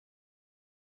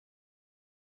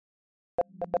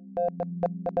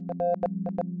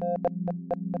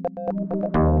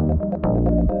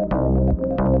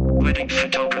Wedding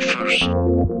photographers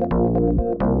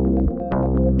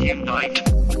unite.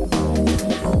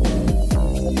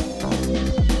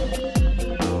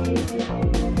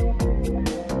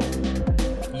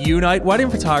 Unite Wedding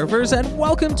Photographers, and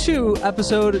welcome to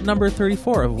episode number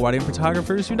 34 of Wedding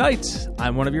Photographers Unite.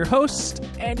 I'm one of your hosts,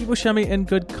 Andy Buscemi, in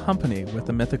good company with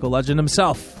the mythical legend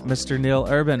himself, Mr. Neil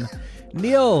Urban.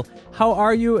 Neil, how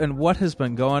are you, and what has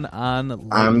been going on lately?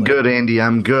 I'm good, Andy.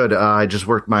 I'm good. I just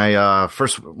worked my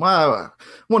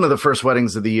one of the first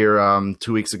weddings of the year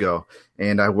 2 weeks ago,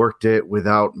 and I worked it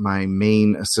without my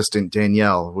main assistant,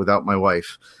 Danielle, without my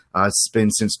wife. It's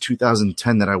been since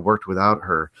 2010 that I worked without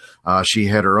her. She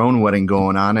had her own wedding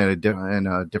going on in a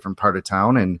different part of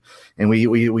town, and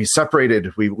we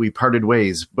separated. We parted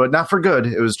ways, but not for good.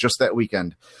 It was just that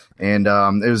weekend, and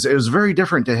it was very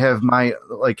different to have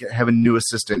have a new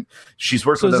assistant. She's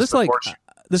worked with us before.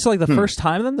 This is like the first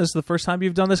time then? This is the first time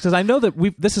you've done this? Because I know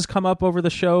that this has come up over the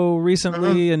show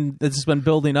recently, and it's been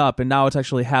building up, and now it's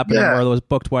actually happening where those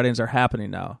booked weddings are happening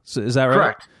now. So is that right?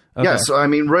 Correct. Okay. Yeah, so I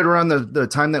mean, right around the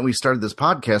time that we started this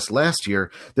podcast last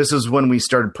year, this is when we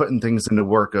started putting things into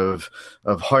work of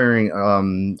hiring,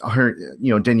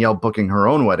 Danielle booking her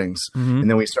own weddings, and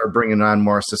then we started bringing on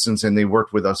more assistants, and they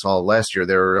worked with us all last year.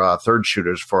 They were third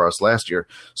shooters for us last year,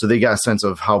 so they got a sense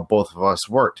of how both of us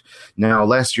worked. Now,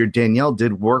 last year, Danielle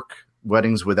did work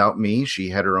weddings without me. She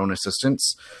had her own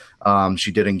assistants.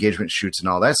 She did engagement shoots and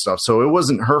all that stuff. So it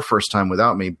wasn't her first time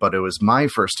without me, but it was my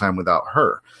first time without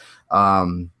her.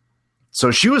 So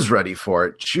she was ready for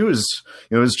it. It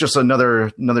was just another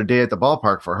day at the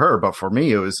ballpark for her. But for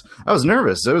me, I was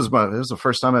nervous. It was the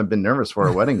first time I've been nervous for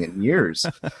a wedding in years.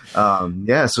 So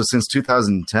since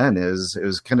 2010 it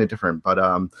was kind of different, but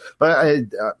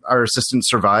our assistant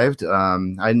survived. I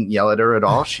didn't yell at her at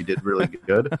all. She did really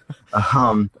good.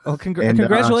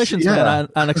 Congratulations, man,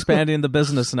 on expanding the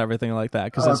business and everything like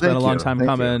that. Cause it's been a long time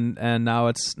coming, and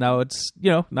now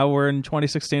now we're in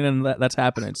 2016 and that's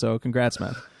happening. So congrats,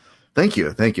 man. Thank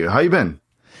you. How you been?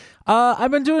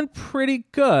 I've been doing pretty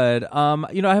good. I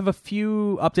have a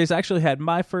few updates. I actually had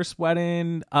my first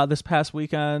wedding this past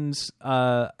weekend,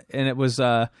 and it was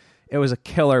a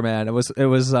killer, man. It was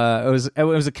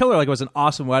a killer. Like, it was an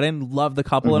awesome wedding. Loved the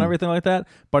couple and everything like that.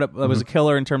 But it was a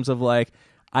killer in terms of like,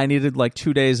 I needed like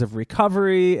 2 days of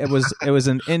recovery. It was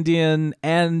an Indian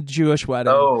and Jewish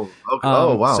wedding. Oh, okay.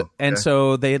 Wow.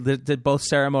 So they did both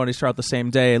ceremonies throughout the same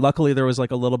day. Luckily, there was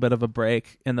like a little bit of a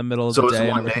break in the middle of the day.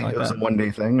 It was a 1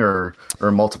 day thing or a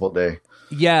multiple day?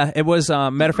 Yeah, it was.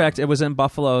 Matter of fact, it was in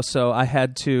Buffalo, so I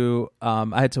had to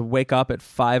wake up at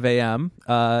 5 a.m.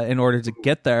 In order to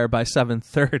get there by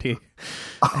 7:30.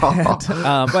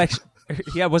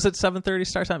 Was it 7:30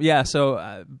 start time? Yeah, so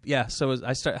I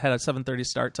had a 7:30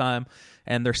 start time,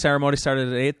 and their ceremony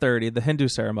started at 8:30, the Hindu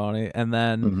ceremony, and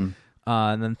then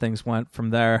things went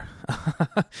from there.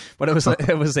 But it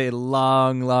was a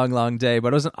long day,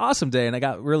 but it was an awesome day, and I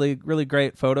got really, really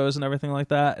great photos and everything like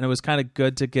that, and it was kind of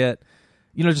good to get,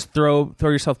 just throw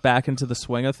yourself back into the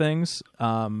swing of things.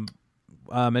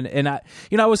 I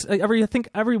think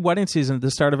every wedding season, at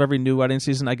the start of every new wedding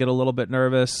season, I get a little bit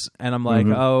nervous, and I'm like,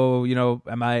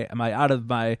 am I out of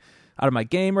my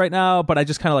game right now? But I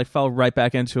just kind of like fell right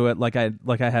back into it, like I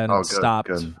hadn't stopped.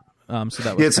 Good. So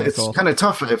that was it's kind of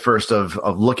tough at first of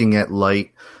looking at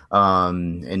light,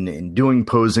 and doing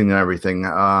posing and everything.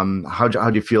 How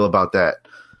do you feel about that?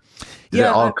 Did it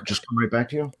all just come right back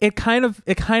to you? It kind of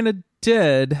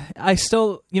did. I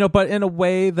still, but in a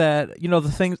way that,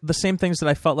 the same things that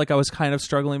I felt like I was kind of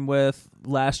struggling with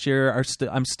last year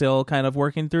I'm still kind of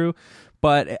working through,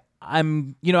 but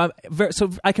so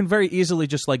I can very easily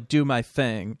just like do my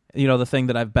thing, the thing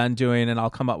that I've been doing, and I'll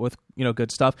come up with,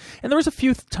 good stuff. And there was a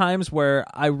few times where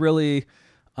I really,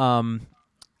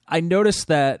 I noticed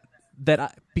that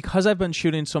because I've been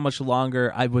shooting so much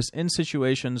longer, I was in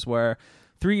situations where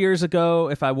 3 years ago,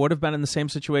 if I would have been in the same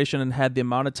situation and had the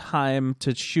amount of time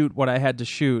to shoot what I had to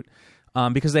shoot,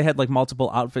 because they had like multiple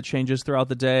outfit changes throughout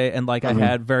the day, and like I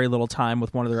had very little time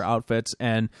with one of their outfits,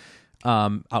 and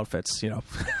outfits,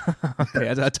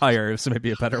 attire is maybe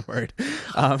a better word.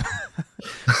 But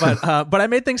I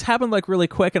made things happen like really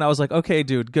quick, and I was like, okay,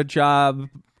 dude, good job.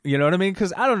 You know what I mean?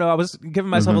 Because I don't know, I was giving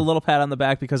myself a little pat on the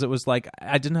back because it was like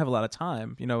I didn't have a lot of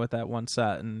time, with that one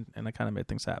set, and I kind of made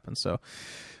things happen. So,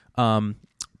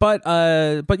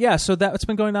 but yeah, so that's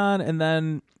been going on, and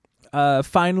then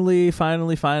finally,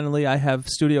 I have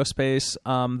studio space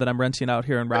that I'm renting out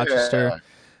here in Rochester.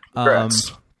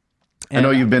 Congrats. I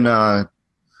know you've been on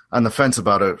the fence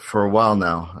about it for a while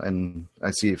now, and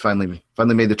I see you finally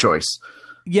made the choice.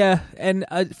 Yeah, and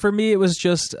for me, it was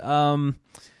just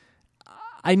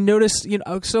I noticed,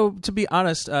 so to be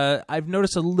honest, I've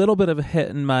noticed a little bit of a hit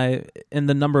in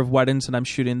the number of weddings that I'm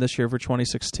shooting this year for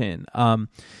 2016.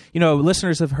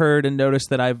 Listeners have heard and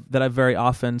noticed that I've very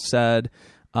often said,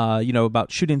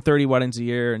 about shooting 30 weddings a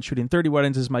year, and shooting 30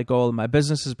 weddings is my goal, and my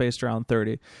business is based around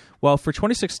 30. Well, for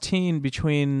 2016,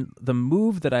 between the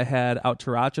move that I had out to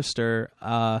Rochester,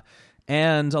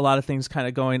 and a lot of things kind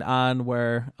of going on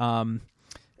where,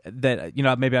 that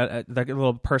maybe that a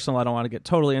little personal, I don't want to get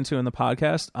totally into in the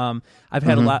podcast. I've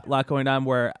had a lot going on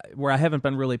where I haven't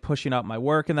been really pushing out my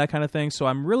work and that kind of thing. So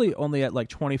I'm really only at like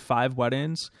 25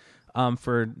 weddings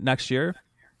for next year.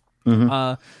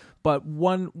 But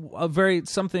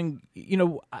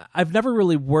I've never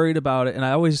really worried about it, and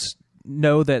I always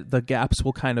know that the gaps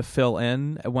will kind of fill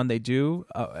in when they do,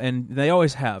 and they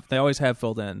always have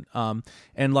filled in.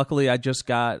 And luckily, I just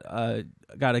got a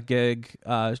gig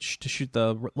to shoot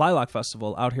the Lilac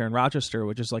Festival out here in Rochester,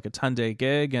 which is like a 10-day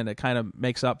gig, and it kind of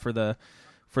makes up for the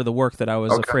work that I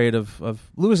was afraid of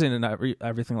losing and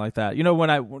everything like that.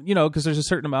 Because there's a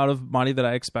certain amount of money that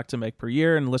I expect to make per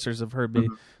year, and listeners have heard me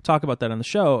talk about that on the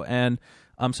show. And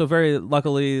so very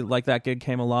luckily, like, that gig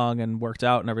came along and worked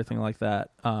out and everything like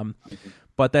that.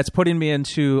 But that's putting me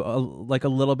into a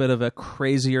little bit of a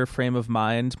crazier frame of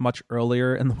mind much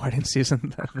earlier in the wedding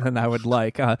season than I would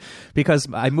like, because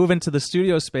I move into the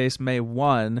studio space May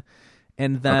 1,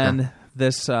 and then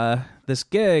this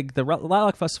gig, the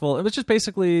Lilac Festival, it was just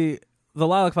basically, the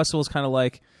Lilac Festival is kind of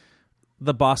like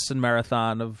the Boston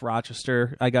Marathon of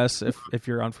Rochester, I guess, if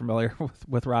you're unfamiliar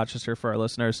with Rochester, for our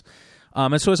listeners.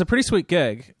 And so it's a pretty sweet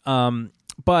gig, but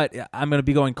I'm going to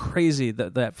be going crazy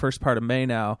that first part of May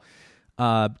now,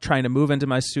 trying to move into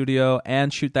my studio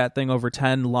and shoot that thing over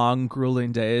 10 long,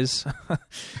 grueling days.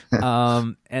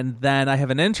 And then I have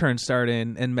an intern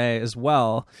starting in May as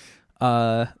well.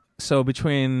 So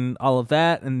between all of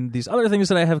that and these other things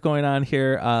that I have going on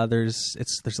here, there's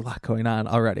a lot going on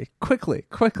already. Quickly.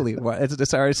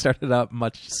 It's already started up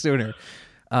much sooner.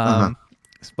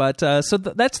 But so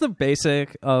that's the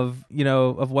basic of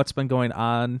what's been going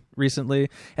on recently,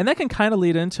 and that can kind of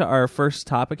lead into our first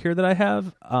topic here that I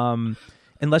have.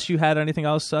 Unless you had anything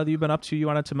else that you've been up to you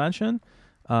wanted to mention.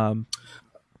 No,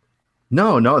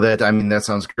 that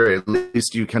sounds great. At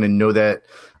least you kind of know that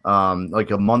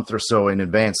like a month or so in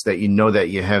advance, that you know that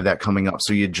you have that coming up.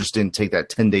 So you just didn't take that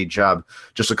 10-day job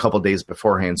just a couple days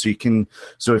beforehand.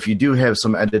 So if you do have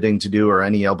some editing to do or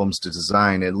any albums to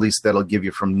design, at least that'll give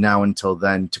you from now until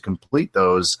then to complete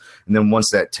those. And then once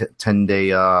that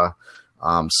 10-day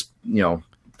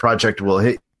project will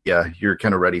hit, you're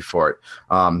kind of ready for it.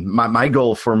 My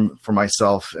goal for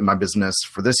myself and my business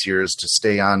for this year is to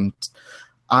stay on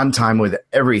time with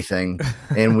everything.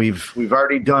 And we've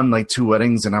already done like 2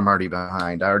 weddings, and I'm already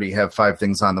behind. I already have 5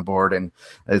 things on the board, and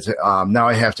now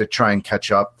I have to try and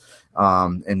catch up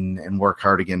and work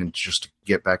hard again and just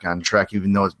get back on track,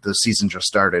 even though the season just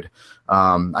started.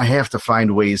 I have to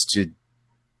find ways to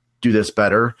do this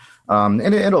better. And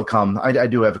it'll come. I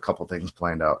do have a couple things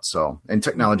planned out. So, and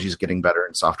technology is getting better,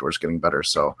 and software is getting better.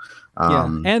 So,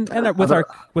 and with our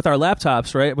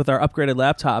laptops, right? With our upgraded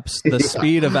laptops, the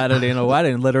speed of editing a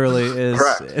wedding literally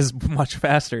is much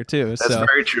faster too. That's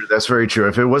very true. That's very true.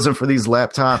 If it wasn't for these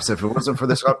laptops, if it wasn't for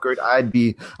this upgrade, I'd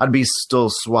be still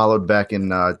swallowed back in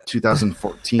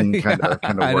 2014 kind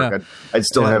of work. I'd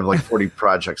still have like 40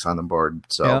 projects on the board.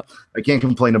 So I can't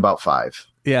complain about 5.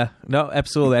 Yeah, no,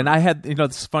 absolutely. And I had,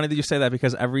 it's funny that you say that,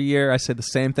 because every year I say the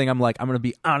same thing. I'm like, I'm going to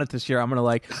be on it this year. I'm going to,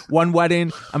 like, one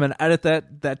wedding, I'm going to edit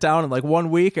that down in like 1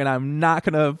 week, and I'm not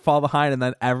going to fall behind. And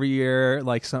then every year,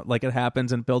 like it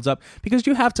happens and builds up, because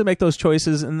you have to make those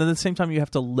choices. And then at the same time, you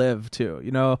have to live too,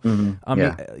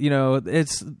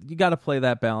 it's, you got to play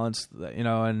that balance,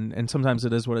 and sometimes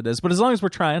it is what it is. But as long as we're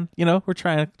trying, we're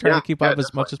trying to keep up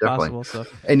as much as possible. So,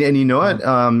 and you know what?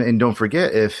 And don't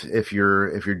forget, if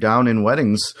you're down in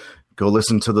weddings, go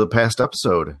listen to the past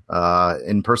episode,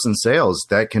 in-person sales.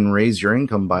 That can raise your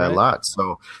income by a lot.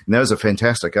 So, and that was a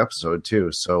fantastic episode too.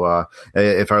 So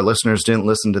if our listeners didn't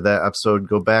listen to that episode,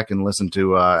 go back and listen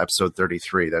to episode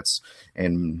 33.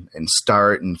 And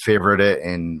start and favorite it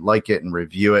and like it and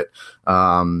review it.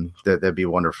 That'd be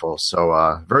wonderful.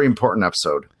 So very important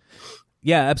episode.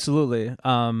 Yeah, absolutely.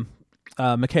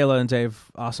 Michaela and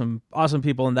Dave, awesome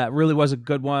people, and that really was a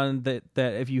good one that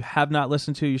if you have not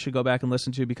listened to, you should go back and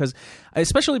listen to,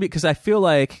 especially because I feel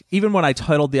like even when I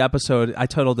titled the episode, I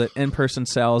titled it In-Person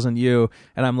Sales and You,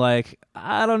 and I'm like,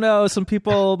 I don't know, some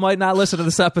people might not listen to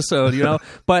this episode,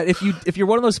 but if you're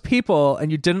one of those people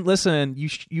and you didn't listen,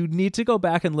 you need to go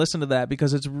back and listen to that,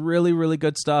 because it's really, really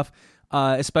good stuff.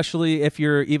 especially if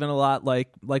you're even a lot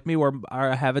like me, where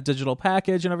I have a digital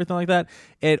package and everything like that.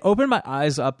 It opened my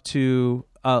eyes up to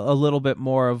a little bit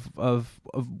more of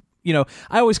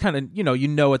I always kind of, you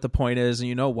know what the point is and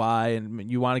you know why,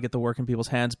 and you want to get the work in people's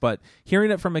hands. But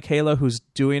hearing it from Michaela, who's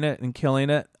doing it and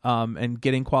killing it, and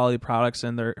getting quality products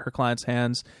in her clients'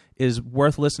 hands is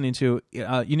worth listening to.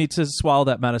 You need to swallow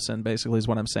that medicine, basically, is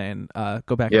what I'm saying.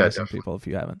 Go back and listen to people if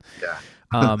you haven't. Yeah.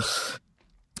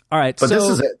 All right. But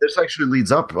this actually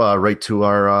leads up right to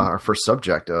our first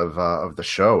subject of the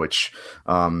show,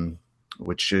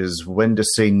 which is when to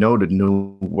say no to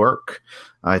new work.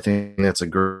 I think that's a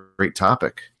great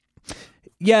topic.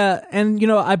 Yeah, and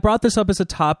I brought this up as a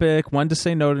topic, when to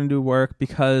say no to new work,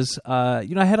 because I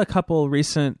had a couple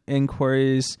recent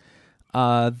inquiries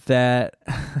that.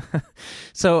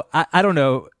 So I don't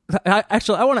know. I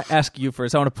want to ask you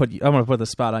first. I want to put the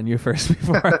spot on you first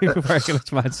before I get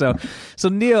into mine. So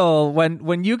Neil,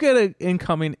 when you get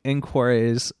incoming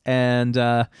inquiries, and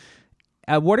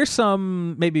what are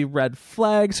some maybe red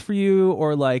flags for you,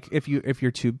 or like if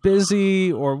you're too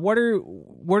busy, or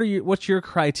what's your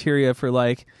criteria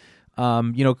for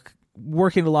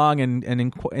working along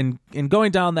and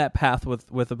going down that path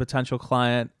with a potential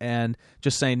client and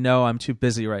just saying, no, I'm too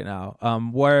busy right now.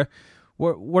 What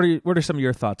are some of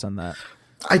your thoughts on that?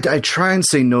 I try and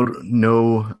say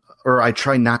no, or I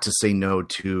try not to say no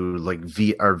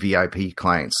to our VIP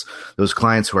clients, those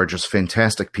clients who are just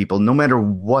fantastic people, no matter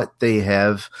what they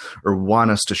have or want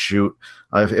us to shoot.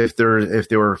 If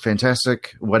they were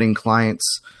fantastic wedding clients,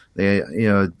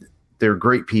 they're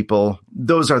great people.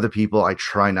 Those are the people I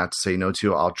try not to say no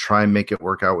to. I'll try and make it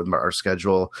work out with our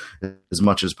schedule as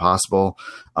much as possible.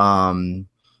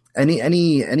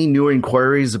 Any new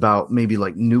inquiries about maybe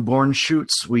like newborn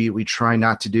shoots, we try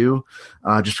not to do,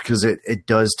 just because it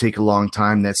does take a long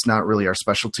time. That's not really our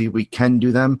specialty. We can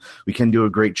do them. We can do a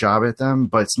great job at them,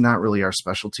 but it's not really our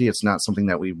specialty. It's not something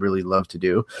that we really love to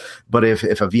do. But if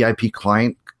a VIP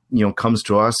client, comes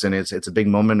to us and it's a big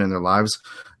moment in their lives,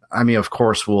 I mean, of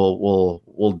course, we'll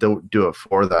do it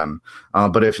for them.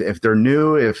 But if they're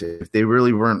new, if they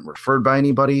really weren't referred by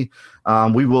anybody,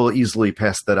 we will easily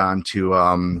pass that on to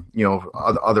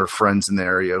other friends in the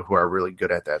area who are really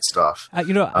good at that stuff. I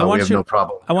want you. No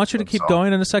problem. I want you to keep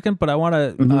going in a second, but I want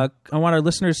to. I want our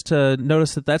listeners to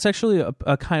notice that that's actually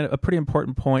a pretty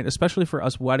important point, especially for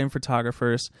us wedding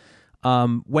photographers.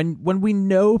 When we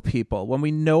know people, when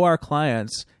we know our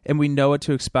clients and we know what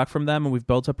to expect from them and we've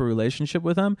built up a relationship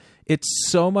with them, it's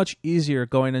so much easier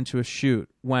going into a shoot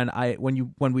when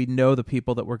we know the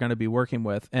people that we're going to be working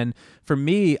with. And for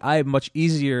me,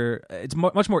 it's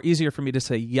much more easier for me to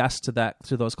say yes to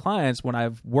those clients when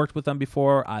I've worked with them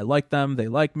before. I like them, they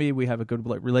like me, we have a good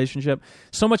relationship.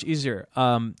 So much easier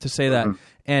to say that.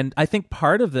 And I think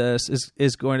part of this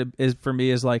is for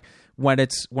me like when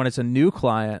it's a new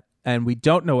client and we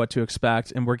don't know what to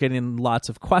expect and we're getting lots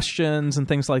of questions and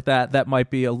things like that, that might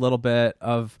be a little bit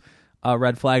of a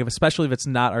red flag, especially if it's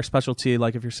not our specialty,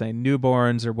 like if you're saying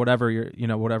newborns or whatever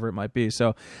whatever it might be.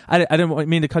 So I didn't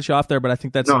mean to cut you off there, but I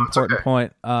think that's an important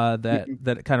point that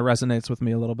it kind of resonates with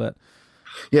me a little bit.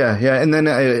 Yeah. And then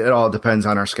it all depends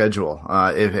on our schedule.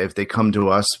 If they come to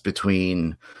us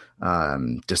between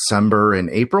December and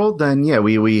April, then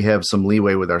we have some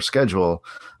leeway with our schedule.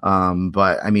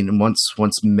 But I mean,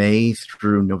 once May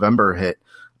through November hit,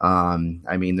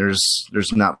 I mean, there's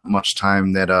not much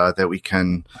time that we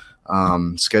can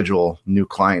schedule new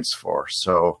clients for.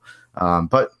 So,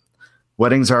 but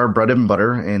weddings are bread and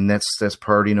butter, and that's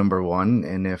priority number one.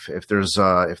 And if there's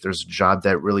a job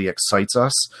that really excites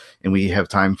us and we have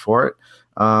time for it,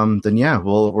 then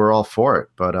we're all for it.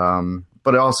 But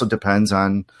it also depends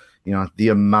on the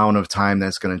amount of time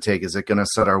that's going to take. Is it going to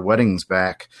set our weddings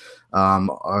back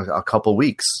a couple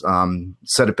weeks?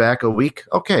 Set it back a week?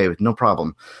 Okay, no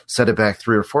problem. Set it back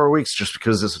 3 or 4 weeks just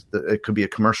because it could be a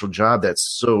commercial job that's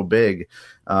so big.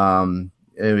 And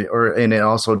it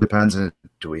also depends on,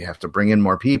 do we have to bring in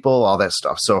more people, all that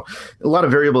stuff. So a lot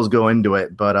of variables go into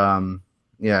it, but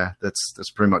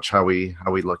that's pretty much how we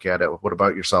look at it. What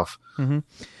about yourself? Mm-hmm.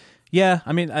 Yeah,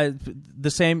 I mean, the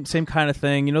same kind of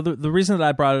thing. The reason that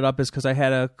I brought it up is because I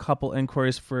had a couple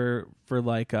inquiries for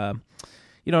like,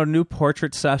 new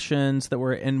portrait sessions that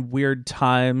were in weird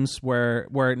times where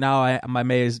now my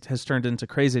May has turned into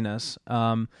craziness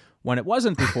when it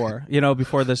wasn't before.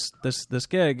 Before this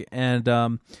gig, and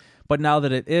but now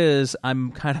that it is,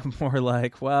 I'm kind of more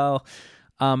like, well,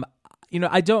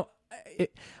 I don't.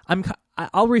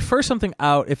 I'll refer something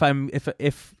out if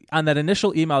on that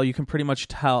initial email you can pretty much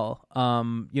tell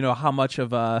how much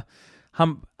of a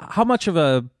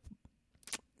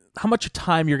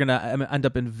time you're going to end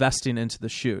up investing into the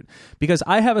shoot, because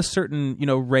I have a certain,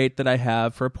 rate that I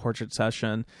have for a portrait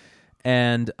session,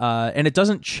 and it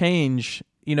doesn't change,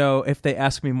 if they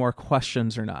ask me more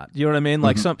questions or not. You know what I mean?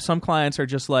 Like some clients are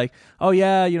just like, oh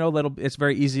yeah, it's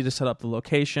very easy to set up the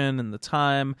location and the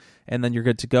time, and then you're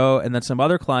good to go. And then some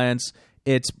other clients,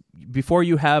 it's before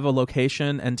you have a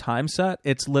location and time set,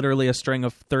 it's literally a string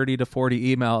of 30 to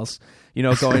 40 emails,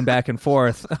 going back and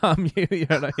forth. You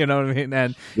know what I mean?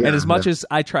 And as much as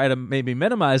I try to maybe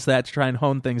minimize that to try and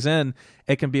hone things in,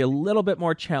 it can be a little bit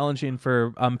more challenging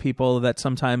for people that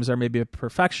sometimes are maybe a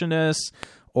perfectionist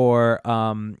or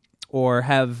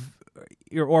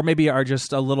maybe are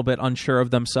just a little bit unsure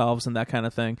of themselves and that kind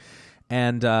of thing.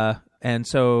 And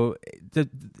so,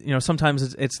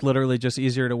 sometimes it's literally just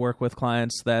easier to work with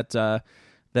clients that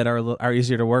are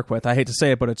easier to work with. I hate to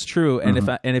say it, but it's true. And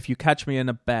if you catch me in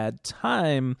a bad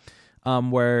time,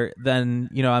 where then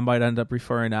I might end up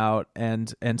referring out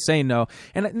and saying no.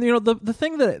 And the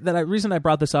thing reason I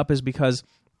brought this up is because,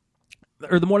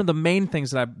 or one of the main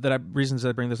things reasons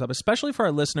I bring this up, especially for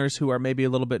our listeners who are maybe a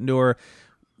little bit newer,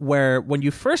 where when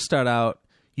you first start out,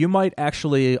 you might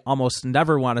actually almost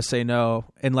never want to say no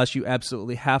unless you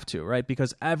absolutely have to, right?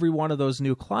 Because every one of those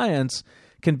new clients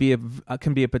can be a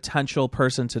potential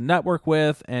person to network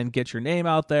with and get your name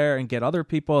out there and get other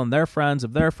people and their friends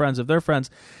of their friends of their friends.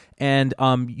 And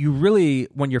you really,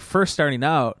 when you're first starting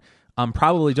out,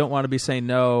 probably don't want to be saying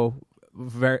no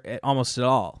almost at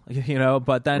all,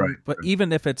 but then, right.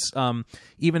 Even if it's,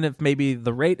 even if maybe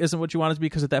the rate isn't what you want it to be,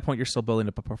 because at that point you're still building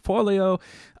up a portfolio.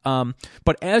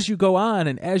 But as you go on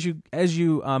and as you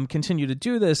continue to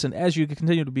do this and as you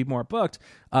continue to be more booked,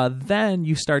 then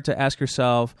you start to ask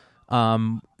yourself,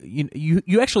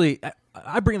 you actually,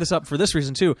 I bring this up for this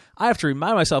reason too. I have to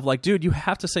remind myself, like, dude, you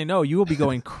have to say no. You will be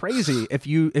going crazy if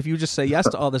you just say yes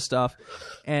to all this stuff.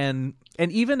 And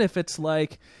even if it's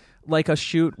like a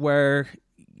shoot where,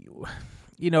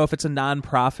 if it's a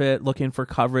nonprofit looking for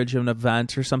coverage of an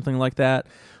event or something like that,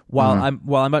 while I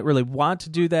might really want to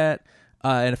do that,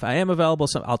 and if I am available,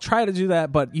 I'll try to do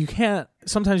that, but you can't,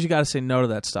 sometimes you got to say no to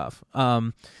that stuff.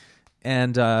 And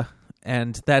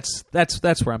that's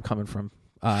where I'm coming from.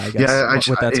 I guess. Yeah, I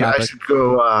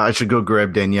should go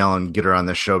grab Danielle and get her on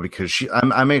the show, because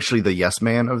I'm actually the yes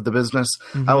man of the business.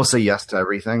 Mm-hmm. I will say yes to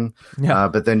everything,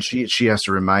 but then she has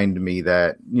to remind me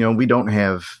that we don't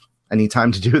have any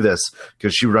time to do this,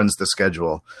 because she runs the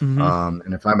schedule. Mm-hmm.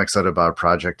 And if I'm excited about a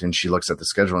project and she looks at the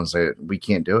schedule and say we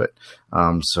can't do it,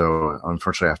 so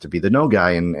unfortunately I have to be the no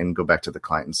guy and go back to the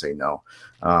client and say no.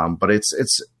 But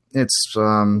it's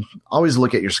always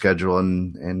look at your schedule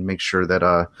and make sure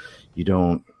that you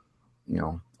don't,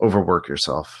 overwork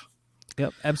yourself.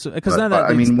 Yep, absolutely. Because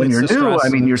when you're new,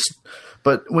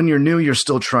 but when you're new, you're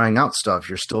still trying out stuff.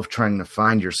 You're still trying to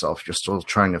find yourself. You're still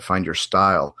trying to find your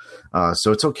style.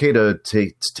 So it's okay to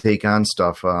take on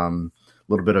stuff, a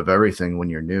little bit of everything when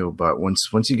you're new. But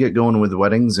once you get going with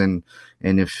weddings and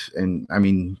I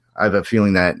have a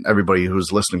feeling that everybody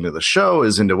who's listening to the show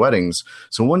is into weddings.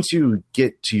 So once you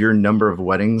get to your number of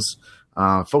weddings,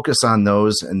 focus on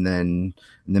those, and then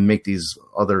make these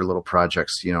other little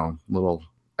projects, little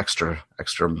extra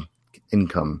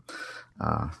income.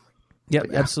 Yep,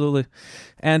 yeah. Absolutely.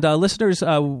 And listeners,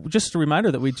 just a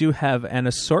reminder that we do have an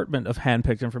assortment of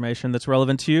handpicked information that's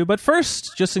relevant to you. But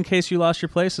first, just in case you lost your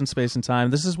place in space and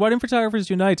time, this is Wedding Photographers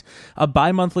Unite, a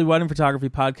bi-monthly wedding photography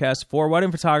podcast for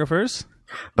wedding photographers.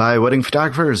 By wedding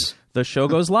photographers. The show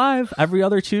goes live every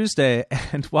other Tuesday.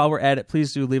 And while we're at it,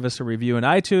 please do leave us a review in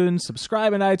iTunes,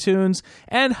 subscribe in iTunes,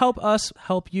 and help us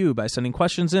help you by sending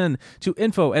questions in to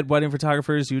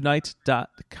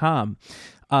info@weddingphotographersunite.com.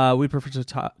 We prefer to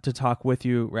talk with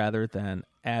you rather than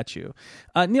at you.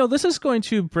 Neil, this is going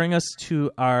to bring us to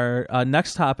our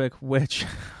next topic, which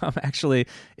actually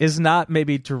is not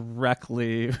maybe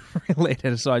directly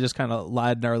related. So I just kind of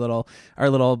lied in our little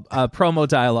promo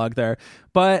dialogue there,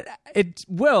 but it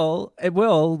will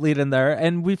lead in there.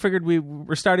 And we figured we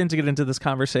were starting to get into this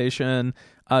conversation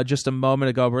just a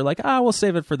moment ago. We're like, we'll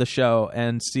save it for the show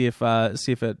and see if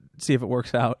it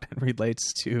works out and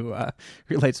relates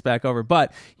back over.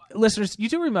 But listeners, you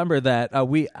do remember that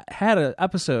we had an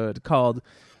episode called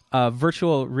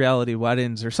Virtual Reality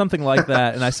Weddings or something like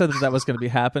that, and I said that was going to be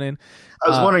happening. I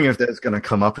was wondering if that's going to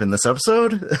come up in this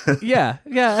episode. yeah,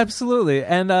 absolutely.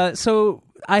 And so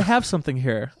I have something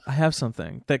here. I have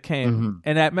something that came,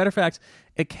 and as a matter of fact,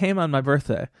 it came on my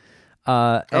birthday.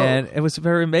 And it was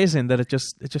very amazing that it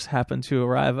just happened to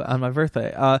arrive on my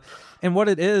birthday. And what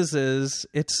it is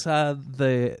it's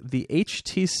the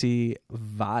HTC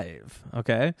Vive.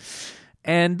 Okay.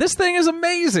 And this thing is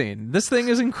amazing. This thing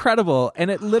is incredible.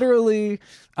 And it literally,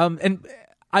 and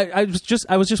I was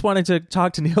just wanting to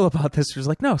talk to Neil about this. He was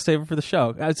like, no, save it for the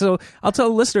show. So I'll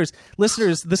tell listeners,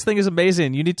 this thing is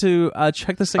amazing. You need to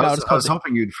check this thing out. I was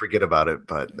hoping you'd forget about it,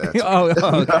 but that's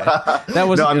okay. That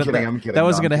wasn't. I'm kidding. That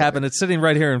wasn't going to happen. It's sitting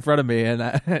right here in front of me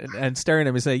and staring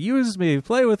at me, saying, "Use me,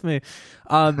 play with me."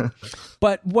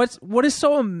 But what is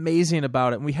so amazing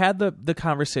about it? And we had the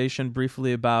conversation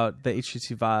briefly about the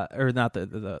HTC Vive, or not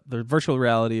the virtual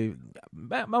reality,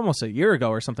 almost a year ago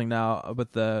or something now,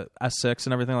 with the S6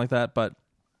 and everything like that. But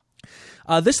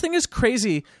this thing is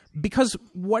crazy because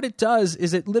what it does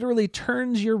is it literally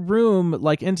turns your room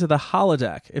like into the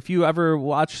holodeck. If you ever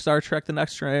watched Star Trek: The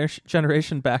Next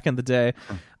Generation back in the day,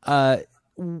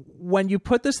 when you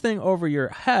put this thing over your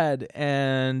head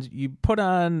and you put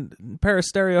on a pair of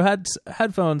stereo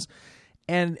headphones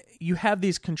and you have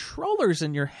these controllers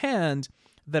in your hand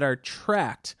that are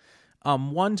tracked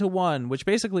one-to-one, which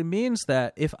basically means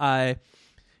that if I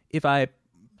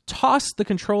toss the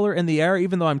controller in the air,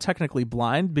 even though I'm technically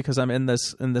blind because I'm in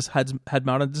this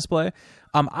head-mounted display,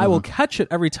 I will catch it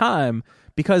every time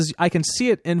because I can see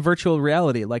it in virtual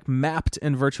reality, like mapped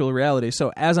in virtual reality.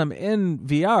 So as I'm in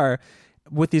VR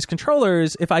with these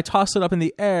controllers, if I toss it up in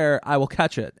the air, I will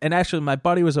catch it. And actually, my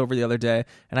buddy was over the other day,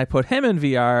 and I put him in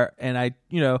VR, and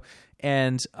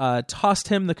I tossed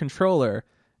him the controller,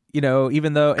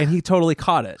 and he totally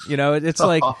caught it. It's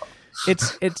like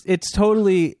it's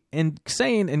totally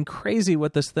insane and crazy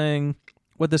what this thing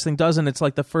does, and it's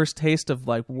like the first taste of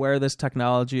like where this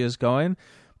technology is going.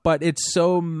 But it's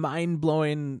so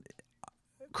mind-blowing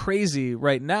crazy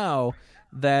right now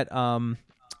that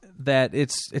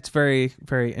it's very,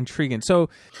 very intriguing. So,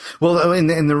 well,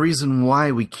 and the reason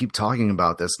why we keep talking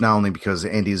about this, not only because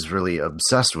Andy's really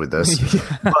obsessed with this,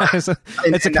 but,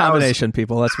 it's a combination,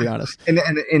 people. Let's be honest.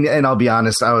 And I'll be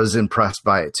honest, I was impressed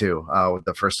by it too.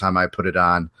 The first time I put it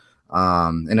on,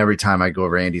 and every time I go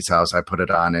over to Andy's house, I put it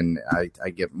on, and I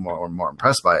get more and more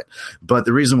impressed by it. But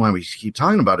the reason why we keep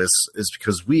talking about it is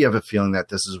because we have a feeling that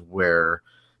this is where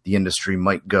the industry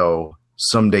might go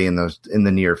someday in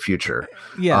the near future.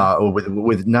 Yeah.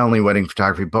 With not only wedding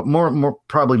photography, but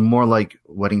probably more like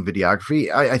wedding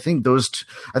videography. I think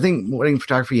wedding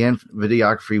photography and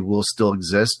videography will still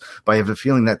exist, but I have a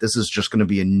feeling that this is just going to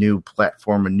be a new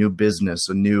platform, a new business,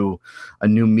 a new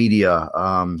media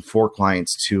for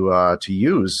clients to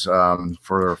use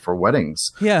for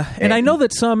weddings. Yeah, and I know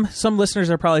that some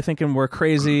listeners are probably thinking we're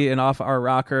crazy and off our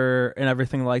rocker and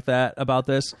everything like that about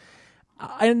this.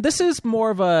 And this is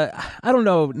more of a, I don't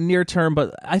know, near term,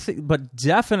 but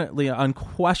definitely,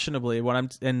 unquestionably, when I'm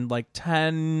in like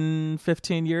 10,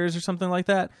 15 years or something like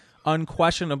that,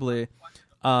 unquestionably,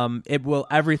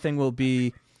 everything will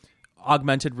be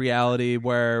augmented reality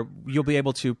where you'll be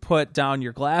able to put down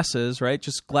your glasses, right?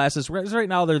 Just glasses. Right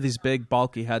now, they're these big,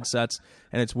 bulky headsets,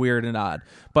 and it's weird and odd.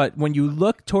 But when you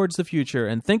look towards the future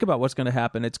and think about what's going to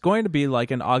happen, it's going to be like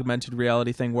an augmented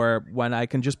reality thing where when I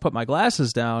can just put my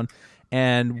glasses down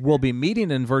and we'll be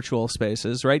meeting in virtual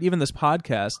spaces, right? Even this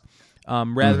podcast,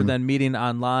 rather than meeting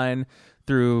online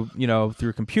through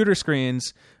computer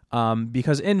screens,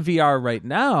 because in VR right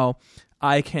now,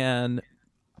 I can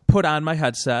put on my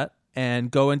headset and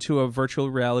go into a virtual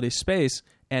reality space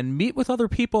and meet with other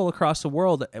people across the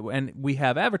world, and we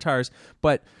have avatars.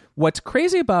 But what's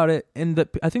crazy about it, and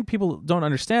that I think people don't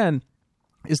understand,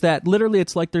 is that literally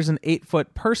it's like there's an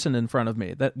 8-foot person in front of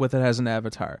me that has an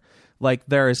avatar. Like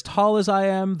they're as tall as I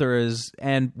am.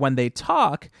 And when they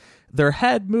talk, their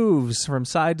head moves from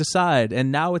side to side.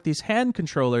 And now with these hand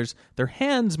controllers, their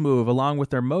hands move along with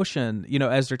their motion,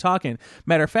 as they're talking.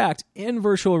 Matter of fact, in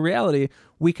virtual reality,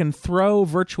 we can throw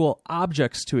virtual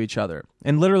objects to each other.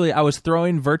 And literally, I was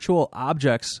throwing virtual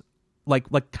objects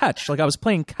like catch, like I was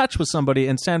playing catch with somebody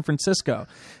in San Francisco.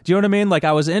 Do you know what I mean? Like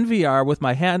I was in VR with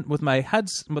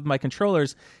my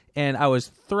controllers, and I was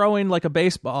throwing like a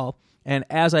baseball. And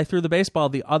as I threw the baseball,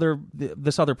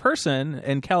 this other person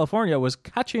in California was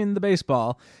catching the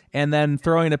baseball and then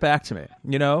throwing it back to me.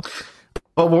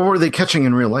 But what were they catching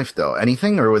in real life, though?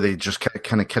 Anything, or were they just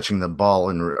kind of catching the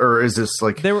ball? Or is this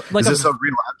like is this a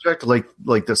real object,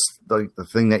 like this, like the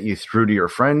thing that you threw to your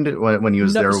friend when he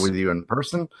was there with you in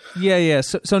person? Yeah.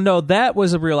 So no, that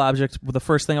was a real object. The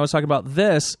first thing I was talking about.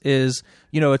 This is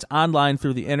it's online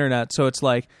through the internet, so it's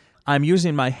like I'm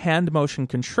using my hand motion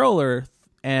controller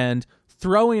and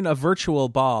throwing a virtual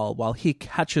ball while he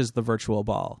catches the virtual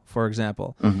ball, for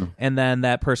example. Mm-hmm. And then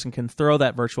that person can throw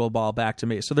that virtual ball back to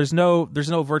me. So there's no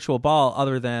virtual ball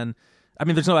other than,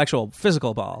 there's no actual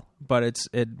physical ball, but it's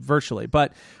virtually.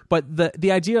 But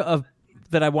the idea of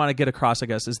that I want to get across, I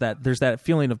guess, is that there's that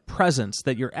feeling of presence,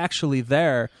 that you're actually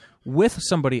there with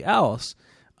somebody else,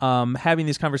 having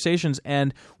these conversations.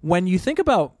 And when you think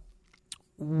about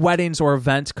weddings or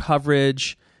event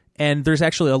coverage. And there's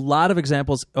actually a lot of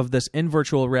examples of this in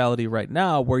virtual reality right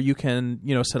now where you can,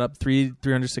 set up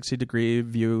 360-degree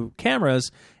view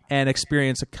cameras and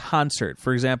experience a concert.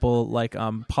 For example, like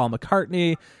Paul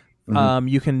McCartney,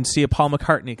 you can see a Paul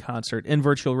McCartney concert in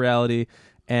virtual reality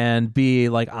and be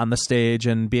like on the stage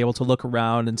and be able to look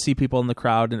around and see people in the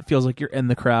crowd, and it feels like you're in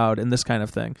the crowd and this kind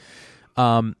of thing.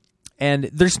 And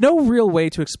there's no real way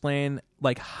to explain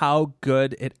like how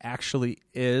good it actually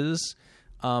is,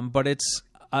 but it's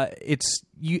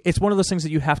one of those things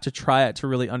that you have to try it to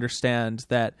really understand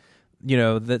that,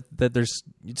 that there's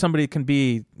somebody can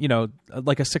be,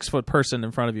 like a 6-foot person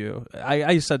in front of you.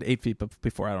 I said 8 feet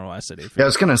before. I don't know why I said 8 feet. Yeah, I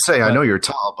was going to say, I know you're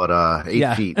tall, but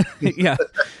 8 feet. Yeah.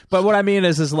 But what I mean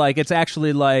is like, it's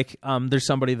actually like, there's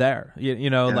somebody there,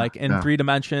 like in 3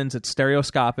 dimensions, it's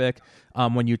stereoscopic.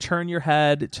 When you turn your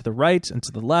head to the right and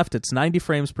to the left, it's 90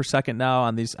 frames per second now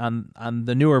on these, on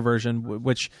the newer version,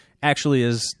 which actually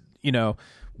is,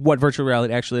 what virtual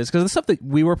reality actually is, because the stuff that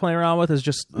we were playing around with is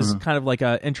just is kind of like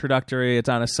a introductory. It's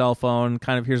on a cell phone,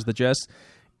 kind of here's the gist.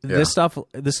 Yeah. This stuff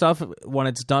when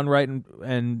it's done right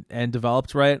and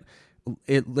developed right,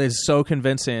 it is so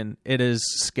convincing. It is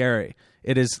scary.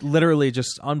 It is literally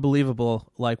just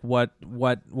unbelievable, like what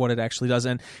it actually does,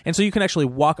 and so you can actually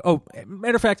walk. Oh,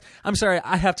 matter of fact, I'm sorry,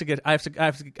 I have to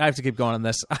keep going on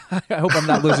this. I hope I'm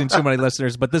not losing too many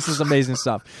listeners, but this is amazing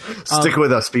stuff. Stick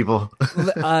with us, people.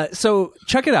 So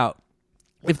check it out.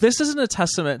 If this isn't a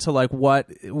testament to like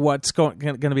what's going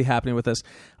to be happening with this,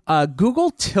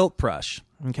 Google Tilt Brush.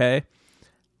 Okay,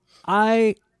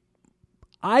 I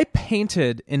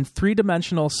painted in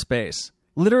 3-dimensional space,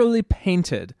 literally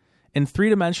painted in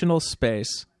 3-dimensional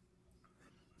space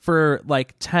for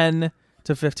like 10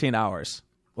 to 15 hours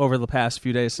over the past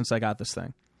few days since I got this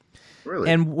thing. Really?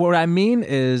 And what I mean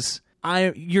is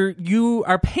you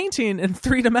are painting in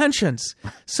 3 dimensions.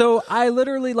 So I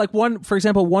literally for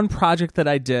example, one project that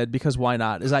I did, because why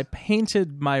not, is I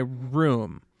painted my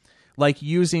room like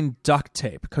using duct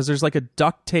tape, because there's like a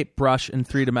duct tape brush in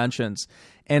 3 dimensions.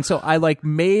 And so I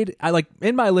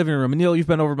in my living room, and Neil, you've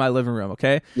been over my living room.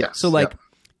 Okay. Yes. So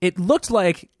it looked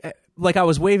like I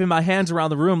was waving my hands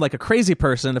around the room like a crazy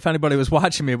person. If anybody was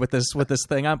watching me with this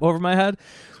thing over my head.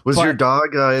 Was your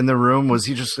dog in the room? Was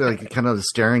he just kind of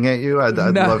staring at you? I'd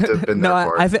love to have been there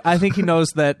for it. I think he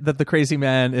knows that the crazy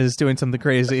man is doing something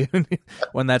crazy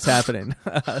when that's happening.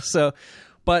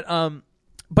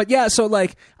 But yeah, so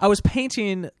like I was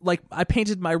painting, like I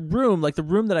painted my room, like the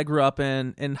room that I grew up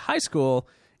in high school,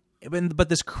 but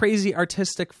this crazy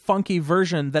artistic funky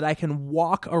version that I can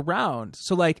walk around.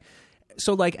 So like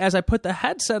as I put the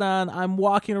headset on, I'm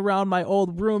walking around my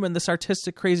old room in this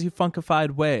artistic, crazy,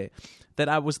 funkified way that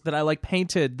I like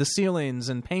painted the ceilings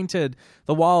and painted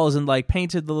the walls and like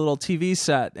painted the little TV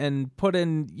set and put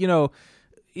in,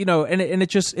 and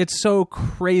it's so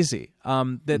crazy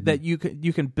that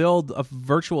you can build a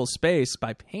virtual space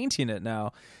by painting it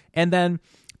now.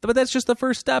 But that's just the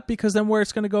first step, because then where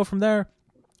it's going to go from there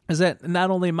is that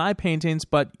not only my paintings,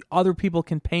 but other people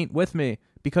can paint with me,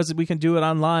 because we can do it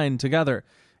online together.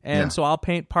 And so I'll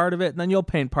paint part of it, and then you'll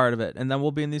paint part of it, and then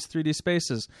we'll be in these 3D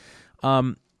spaces.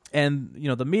 And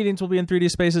the meetings will be in 3D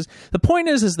spaces. The point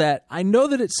is that I know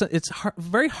that it's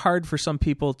very hard for some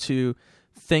people to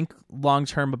think long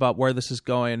term about where this is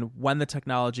going when the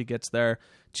technology gets there,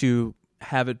 to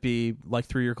have it be like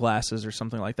through your glasses or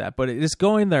something like that. But it is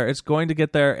going there. It's going to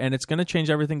get there, and it's going to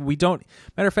change everything. Matter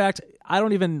of fact, I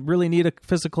don't even really need a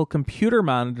physical computer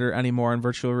monitor anymore in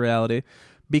virtual reality,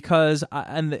 because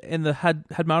in the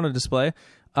head-mounted display,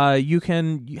 you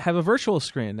can have a virtual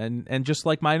screen, and just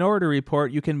like Minority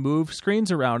Report, you can move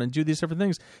screens around and do these different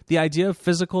things. The idea of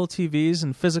physical TVs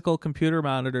and physical computer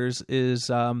monitors is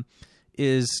around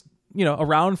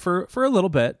for a little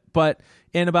bit, but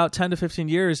in about 10 to 15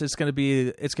 years, it's going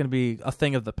to be a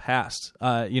thing of the past.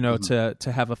 To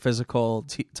have a physical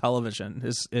television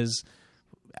is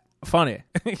funny.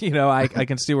 I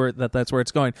can see that's where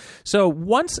it's going. So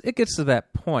once it gets to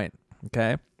that point,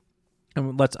 okay,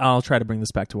 and I'll try to bring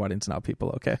this back to weddings now,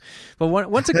 people. Okay, but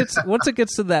once it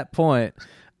gets to that point,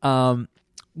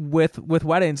 with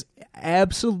weddings,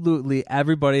 absolutely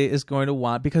everybody is going to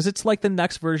want, because it's like the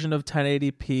next version of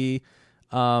 1080p.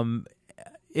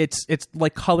 It's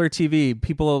like color TV.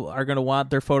 People are going to want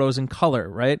their photos in color,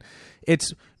 right?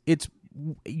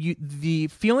 The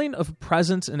feeling of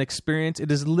presence and experience.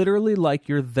 It is literally like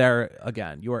you're there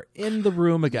again. You are in the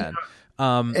room again.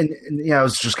 And I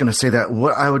was just going to say that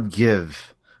what I would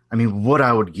give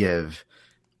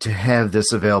to have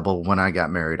this available when I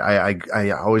got married. I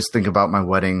always think about my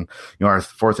wedding. Our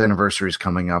 4th anniversary is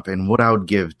coming up, and what I would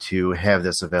give to have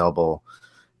this available,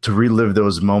 to relive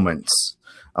those moments.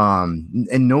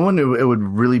 And no one, it would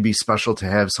really be special to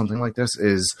have something like this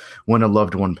is when a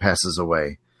loved one passes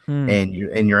away and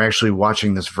you're actually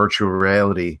watching this virtual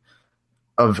reality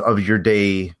of your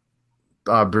day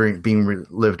being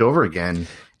lived over again.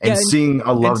 And seeing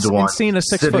a loved one, and seeing a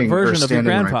 6-foot version of your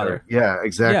grandfather. Right, yeah,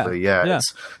 exactly. Yeah.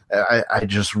 I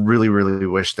just really, really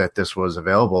wish that this was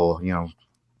available,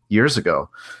 years ago.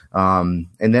 And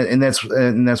that's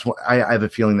what I have a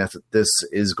feeling that this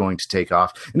is going to take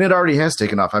off, and it already has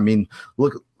taken off. I mean,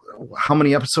 look, how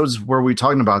many episodes were we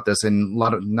talking about this? And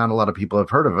not a lot of people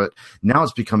have heard of it. Now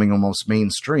it's becoming almost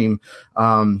mainstream.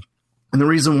 And the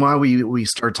reason why we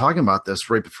started talking about this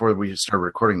right before we started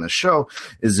recording the show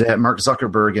is that Mark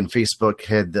Zuckerberg and Facebook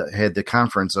had the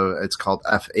conference. It's called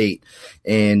F8,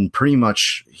 and pretty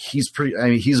much he's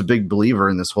a big believer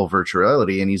in this whole virtual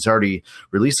reality, and he's already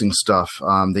releasing stuff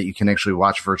that you can actually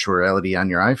watch virtual reality on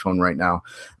your iPhone right now.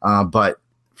 But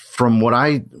from when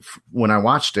I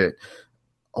watched it,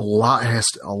 a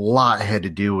lot had to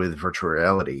do with virtual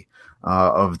reality.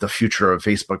 Of the future of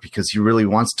Facebook, because he really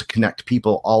wants to connect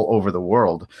people all over the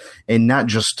world, and not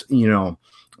just,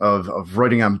 of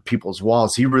writing on people's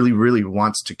walls. He really, really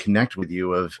wants to connect with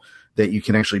you, of that you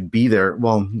can actually be there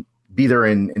in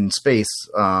space,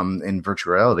 in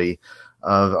virtual reality,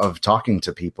 of talking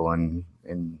to people and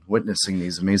witnessing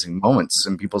these amazing moments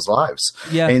in people's lives.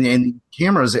 Yeah. And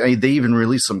cameras, they even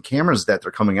released some cameras that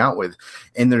they're coming out with,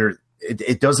 and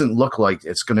it doesn't look like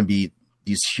it's going to be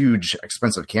these huge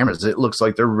expensive cameras. It looks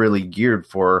like they're really geared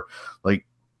for like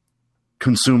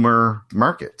consumer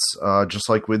markets, just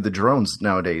like with the drones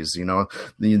nowadays.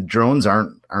 The drones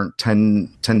aren't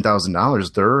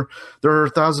 $10,000. They're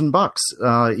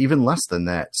 $1,000, even less than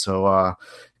that. So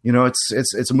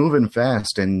it's moving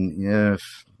fast, and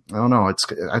I don't know.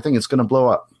 I think it's going to blow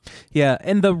up. Yeah,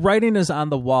 and the writing is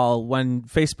on the wall when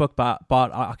Facebook bought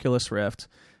Oculus Rift,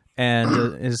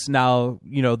 and is now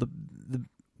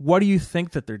what do you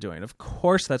think that they're doing? Of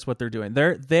course, that's what they're doing.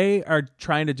 They are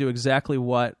trying to do exactly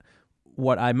what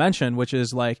I mentioned, which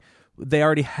is like they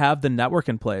already have the network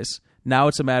in place. Now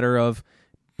it's a matter of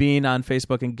being on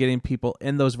Facebook and getting people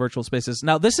in those virtual spaces.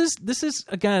 Now this is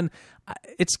again,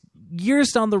 it's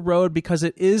years down the road, because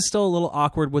it is still a little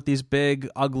awkward with these big,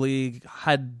 ugly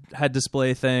head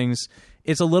display things.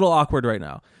 It's a little awkward right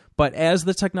now, but as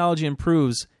the technology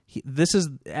improves, this is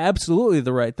absolutely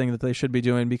the right thing that they should be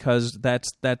doing, because that's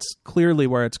clearly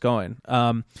where it's going.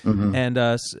 So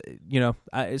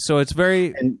it's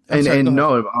very in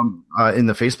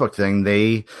the Facebook thing,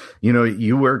 they,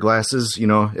 you wear glasses.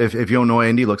 If you don't know what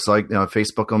Andy looks like,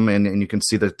 Facebook him, and you can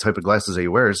see the type of glasses that he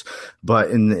wears. But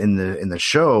in the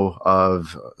show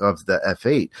of the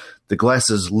F8, the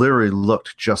glasses literally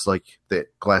looked just like the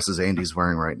glasses Andy's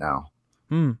wearing right now.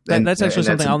 That's actually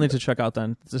something I'll need to check out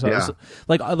then. So yeah.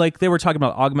 Like they were talking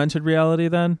about augmented reality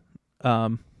then,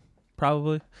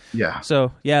 probably. Yeah.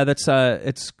 So yeah, that's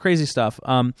it's crazy stuff.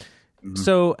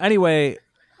 So anyway,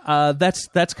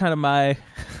 that's kind of my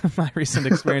recent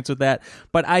experience with that.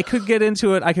 But I could get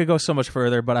into it. I could go so much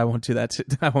further, but I won't do that.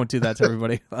 I won't do that to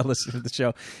everybody listening to the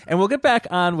show. And we'll get back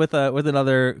on with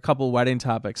another couple wedding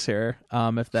topics here,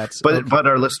 if that's. But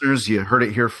our listeners, you heard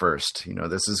it here first.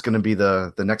 This is going to be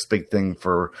the next big thing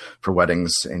for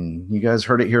weddings, and you guys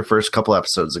heard it here first a couple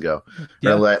episodes ago.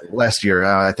 Yeah. Last year,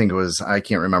 I think it was. I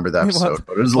can't remember the episode,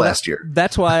 but it was last year.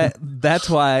 That's why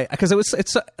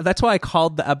because that's why I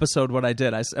called the episode what I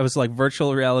did. I was like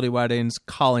virtual reality weddings,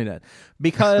 calling it,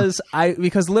 because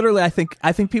literally I think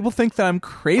people think that I'm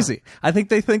crazy. I think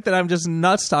they think that I'm just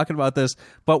nuts talking about this.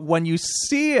 But when you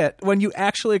see it, when you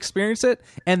actually experience it,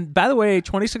 and by the way,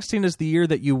 2016 is the year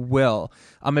that you will.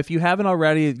 If you haven't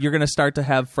already, you're going to start to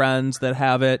have friends that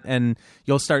have it, and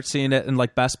you'll start seeing it in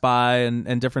like Best Buy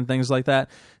and different things like that.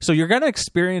 So you're going to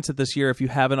experience it this year if you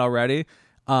haven't already,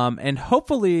 and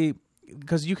hopefully.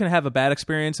 Because you can have a bad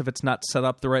experience if it's not set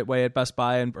up the right way at Best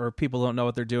Buy, or people don't know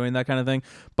what they're doing, that kind of thing.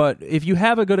 But if you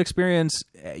have a good experience,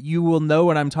 you will know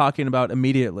what I'm talking about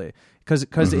immediately,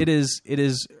 because it is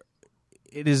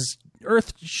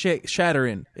earth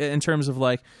shattering in terms of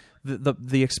like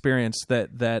the experience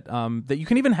that you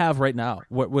can even have right now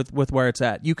with where it's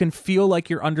at. You can feel like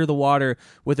you're under the water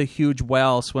with a huge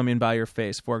whale swimming by your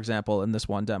face, for example, in this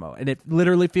one demo, and it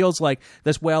literally feels like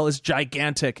this whale is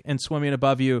gigantic and swimming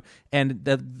above you, and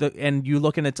and you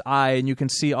look in its eye and you can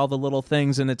see all the little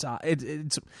things in its eye.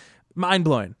 It's mind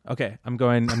blowing. Okay, I'm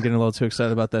getting a little too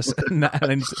excited about this.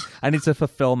 I need to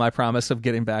fulfill my promise of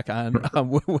getting back on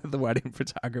with the wedding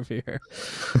photography here.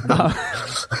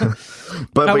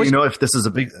 But if this is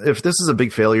a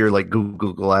big failure like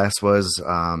Google Glass was,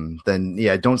 then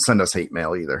yeah, don't send us hate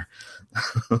mail either.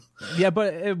 Yeah,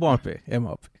 but it won't be.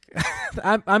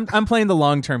 I'm playing the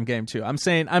long term game too. I'm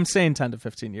saying 10 to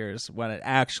 15 years when it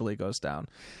actually goes down.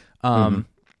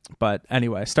 But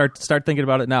anyway, start thinking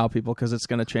about it now, people, because it's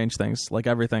going to change things like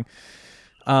everything.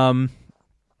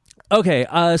 Okay,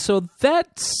 so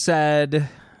that said,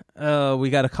 we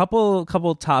got a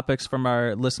couple topics from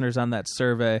our listeners on that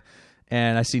survey,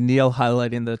 and I see Neil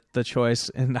highlighting the choice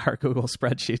in our Google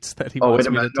spreadsheets that he. Oh, wants wait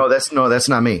a me minute! to That's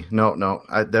not me. No,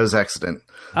 that was accident.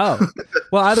 Oh,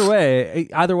 well, either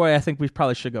way, I think we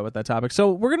probably should go with that topic.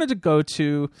 So we're going to go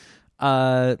to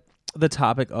the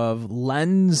topic of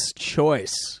lens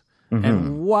choice.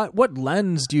 And what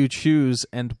lens do you choose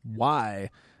and why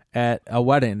at a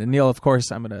wedding? And Neil, of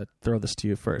course, I'm going to throw this to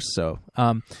you first. So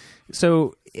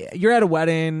you're at a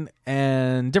wedding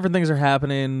and different things are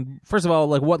happening. First of all,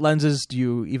 like, what lenses do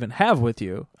you even have with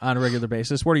you on a regular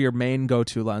basis? What are your main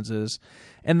go-to lenses?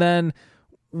 And then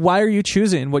why are you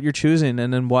choosing what you're choosing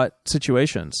and in what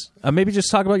situations? Maybe just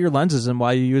talk about your lenses and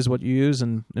why you use what you use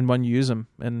and when you use them.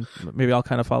 And maybe I'll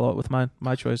kind of follow up with my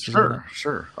choices.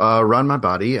 Sure. Around my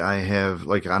body, I have,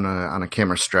 like, on a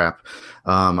camera strap,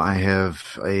 I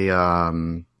have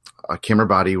a camera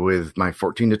body with my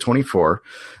 14 to 24.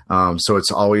 So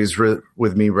it's always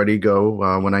with me ready to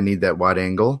go when I need that wide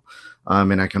angle.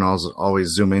 And I can also always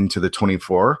zoom into the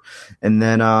 24. And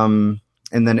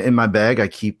then in my bag, I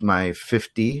keep my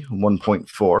 50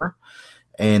 1.4.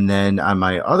 And then on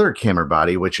my other camera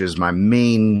body, which is my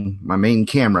main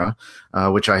camera,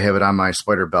 which I have it on my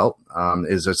spider belt,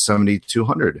 is a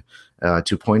 70-200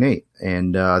 2.8.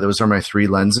 And those are my three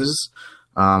lenses.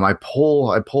 I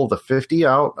pull the 50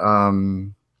 out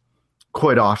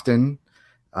quite often.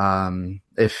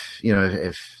 If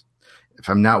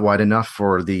I'm not wide enough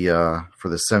for the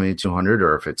 70-200,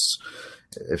 or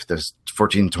if the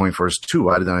 14-24 is too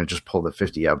wide, then I just pull the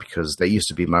 50 out, because that used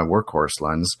to be my workhorse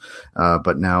lens.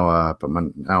 But now I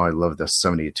love the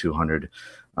 70-200.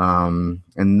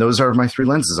 And those are my three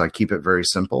lenses. I keep it very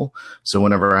simple. So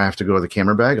whenever I have to go to the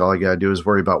camera bag, all I got to do is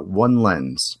worry about one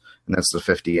lens, and that's the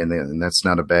 50. And that's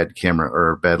not a bad camera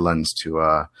or a bad lens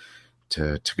to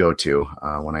go to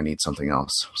when I need something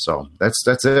else. So that's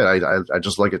it. I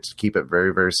just like it to keep it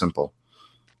very, very simple.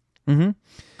 Mm-hmm.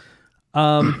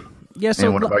 Yeah. So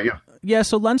and what about you? Yeah.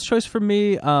 So lens choice for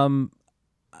me, I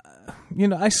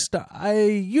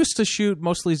used to shoot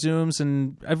mostly zooms,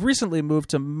 and I've recently moved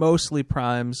to mostly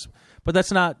primes, but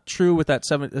that's not true with that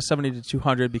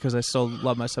 70-200, because I still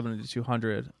love my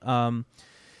 70-200.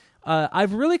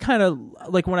 I've really kind of,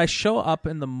 like, when I show up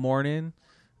in the morning.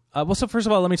 So first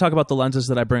of all, let me talk about the lenses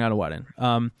that I bring on a wedding.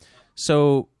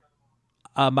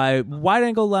 My wide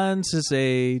angle lens is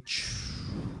a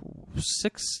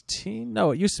 16.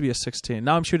 No, it used to be a 16.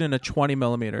 Now I'm shooting a 20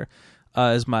 millimeter.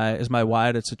 Is my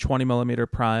wide. It's a 20 millimeter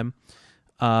prime.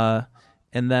 And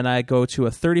then I go to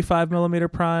a 35 millimeter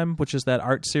prime, which is that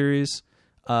art series,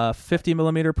 50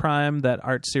 millimeter prime, that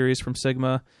art series from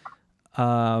Sigma.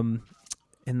 And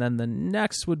then the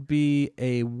next would be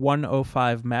a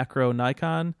 105 macro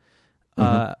Nikon.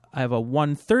 I have a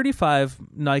 135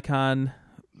 Nikon,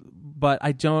 but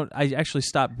I actually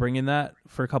stopped bringing that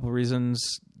for a couple of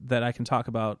reasons that I can talk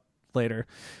about later.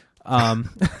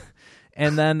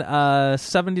 And then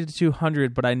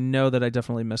 70-200, but I know that I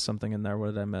definitely missed something in there.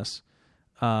 What did I miss?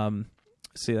 So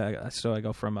I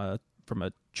go from a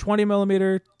 20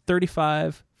 millimeter,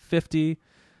 35, 50,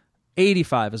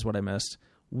 85 is what I missed.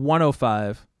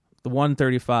 105, the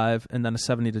 135, and then a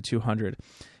 70-200.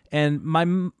 And my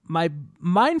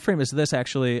mind frame is this,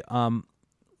 actually.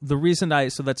 The reason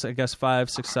so that's, I guess, 5,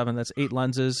 6, 7, that's 8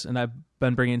 lenses, and I've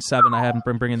been bringing 7. I haven't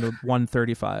been bringing the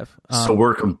 135. So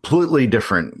we're completely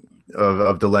different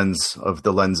of the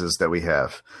lenses that we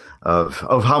have,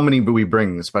 of how many we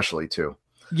bring, especially too.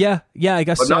 Yeah, I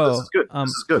guess. But so. No, this is good. This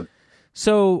is good.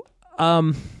 So,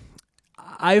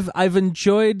 I've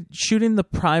enjoyed shooting the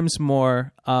primes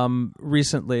more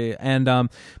recently, and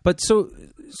but so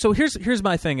here's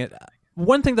my thing.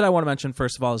 One thing that I want to mention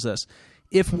first of all is this: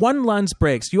 if one lens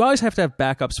breaks, you always have to have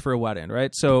backups for a wedding,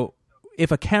 right? So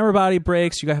if a camera body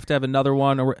breaks, you have to have another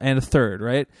one and a third,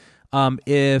 right?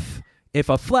 If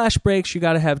a flash breaks, you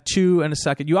got to have 2 and a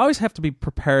second. You always have to be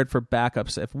prepared for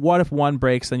backups. If one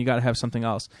breaks, then you got to have something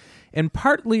else. And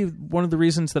partly one of the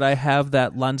reasons that I have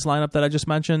that lens lineup that I just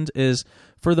mentioned is,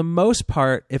 for the most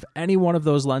part, if any one of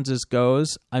those lenses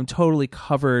goes, I'm totally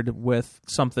covered with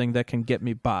something that can get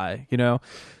me by,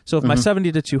 So if my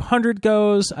 70-200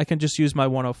 goes, I can just use my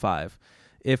 105.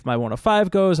 If my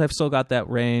 105 goes, I've still got that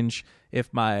range.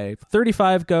 If my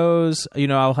 35 goes,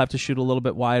 I'll have to shoot a little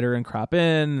bit wider and crop in,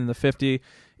 and the 50.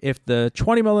 if the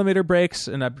 20 millimeter breaks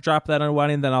and I drop that on a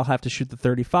wedding, then I'll have to shoot the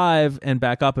 35 and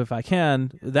back up if I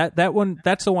can.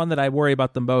 That's the one that I worry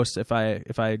about the most if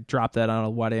I drop that on a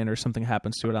wedding or something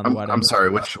happens to it on the wedding. I'm sorry,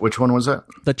 which one was that?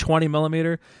 The 20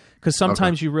 millimeter. Because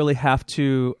sometimes you really have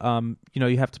to,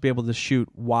 you have to be able to shoot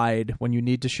wide when you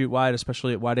need to shoot wide,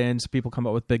 especially at weddings. People come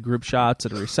up with big group shots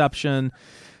at a reception.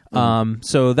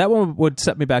 So that one would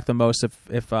set me back the most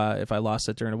if I lost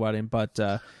it during a wedding. But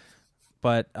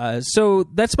so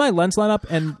that's my lens lineup.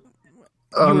 And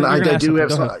I do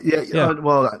have some.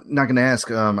 Well, not going to ask.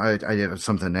 I have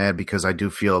something to add because I do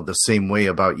feel the same way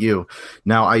about you.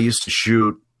 Now, I used to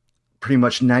shoot pretty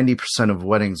much 90% of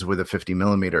weddings with a 50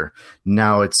 millimeter.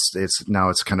 Now it's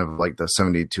kind of like the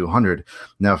 7200.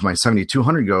 Now, if my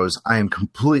 7200 goes, I am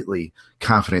completely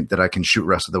confident that I can shoot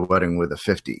rest of the wedding with a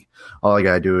 50. All I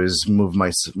gotta do is move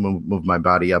my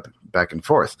body up, back and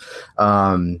forth.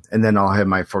 And then I'll have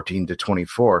my 14 to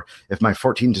 24. If my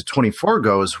 14 to 24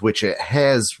 goes, which it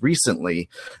has recently,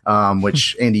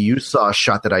 which Andy, you saw a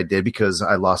shot that I did because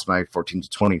I lost my 14 to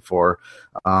 24,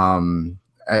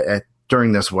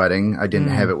 during this wedding. I didn't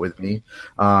have it with me.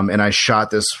 And I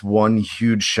shot this one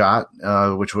huge shot,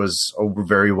 which was a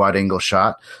very wide angle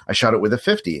shot. I shot it with a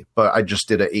 50, but I just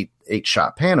did a eight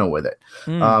shot pano with it.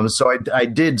 So I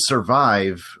did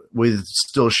survive with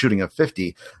still shooting a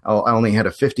 50. I only had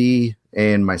a 50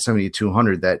 and my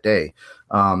 7200 that day.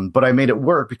 But I made it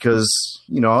work because,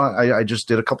 I just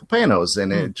did a couple panos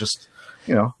and it just,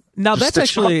 now just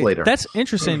that's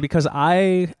interesting because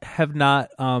I have not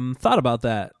thought about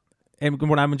that. And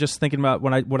when I'm just thinking about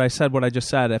what I just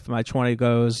said, if my 20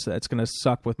 goes, it's going to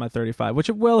suck with my 35, which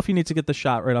it will if you need to get the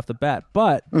shot right off the bat.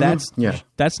 But that's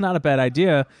not a bad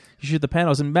idea. You shoot the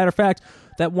panels. And matter of fact,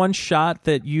 that one shot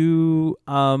that you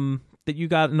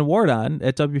got an award on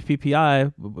at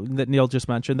WPPI that Neil just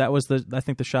mentioned, that was I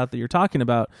think the shot that you're talking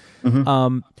about.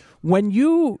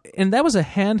 And that was a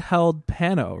handheld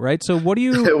pano, right? So what do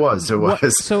you? It was.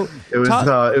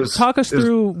 Talk us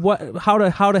through how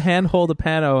to handhold a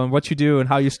pano and what you do and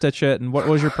how you stitch it and what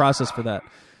was your process for that?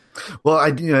 Well,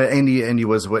 Andy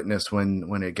was witness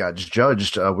when it got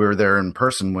judged. We were there in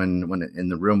person when in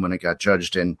the room when it got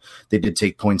judged, and they did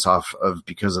take points off of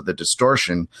because of the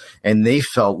distortion, and they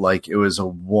felt like it was a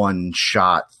one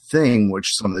shot thing,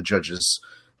 which some of the judges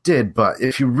did. But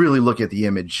if you really look at the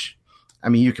image, I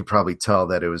mean, you could probably tell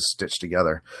that it was stitched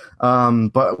together.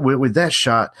 But with that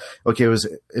shot, it was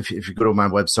if you go to my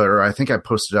website, or I think I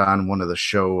posted it on one of the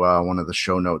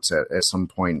show notes at some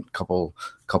point, couple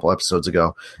episodes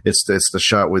ago. It's the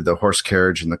shot with the horse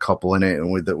carriage and the couple in it,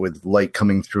 and with light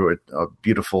coming through a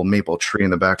beautiful maple tree in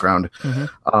the background.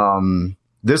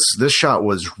 This shot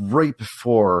was right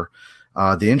before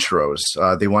the intros.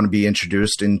 They want to be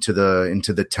introduced into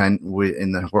the tent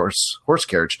in the horse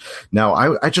carriage. Now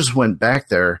I just went back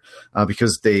there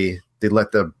because they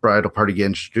let the bridal party get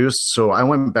introduced. So I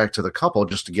went back to the couple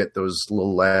just to get those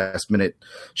little last minute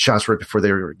shots right before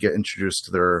they get introduced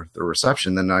to their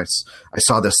reception. Then I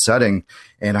saw this setting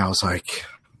and I was like,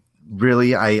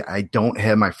 really, I don't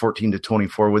have my 14 to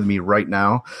 24 with me right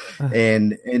now.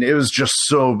 And it was just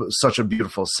such a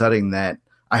beautiful setting that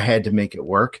I had to make it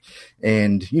work.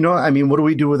 And, what do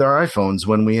we do with our iPhones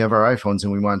when we have our iPhones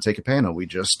and we want to take a panel? We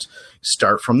just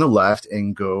start from the left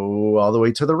and go all the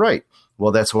way to the right.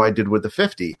 Well, that's what I did with the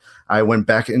 50. I went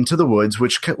back into the woods,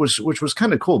 which was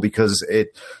kind of cool because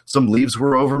some leaves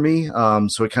were over me.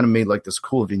 So it kind of made like this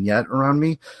cool vignette around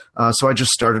me. So I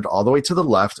just started all the way to the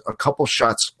left, a couple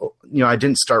shots. I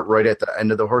didn't start right at the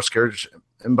end of the horse carriage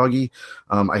and buggy.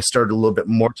 I started a little bit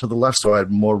more to the left, so I had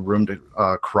more room to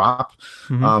crop.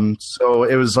 So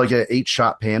it was like an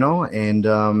 8-shot pano, and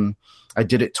I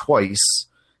did it twice.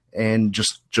 And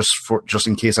just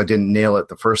in case I didn't nail it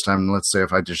the first time, let's say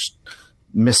if I just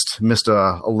missed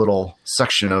a little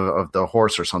section of the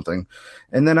horse or something,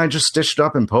 and then I just stitched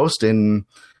up in post, and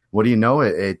what do you know,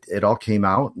 it all came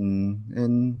out,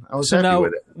 and I was happy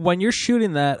with it. When you're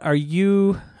shooting that, are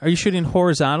you shooting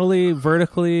horizontally,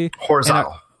 vertically?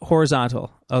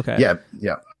 Horizontal. Okay. Yeah.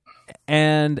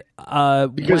 And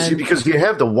because you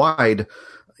have the wide.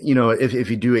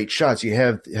 If you do 8 shots, you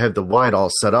have the wide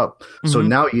all set up. So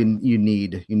now you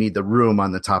need the room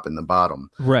on the top and the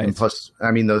bottom. Right. And plus,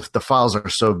 the files are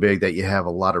so big that you have a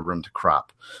lot of room to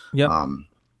crop. Yep.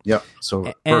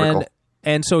 So vertical.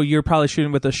 And so you're probably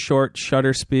shooting with a short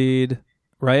shutter speed,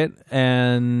 right?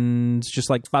 And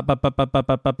just like bop, bop, bop, bop, bop,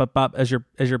 bop, bop, bop, as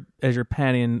you're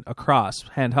panning across,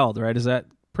 handheld, right? Is that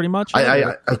pretty much?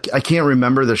 I can't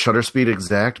remember the shutter speed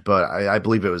exact, but I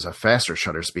believe it was a faster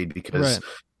shutter speed because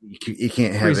you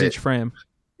can't have each frame.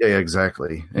 Yeah,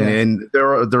 exactly. Yeah. And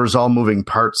there's all moving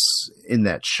parts in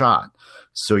that shot.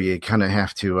 So you kind of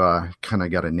have to kind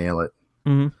of got to nail it.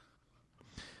 Mm-hmm.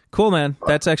 Cool, man.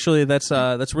 That's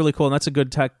really cool, and that's a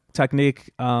good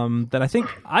technique that I think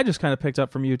I just kind of picked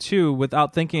up from you too,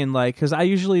 without thinking, like, because I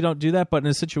usually don't do that, but in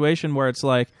a situation where it's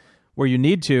like where you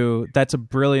need to, that's a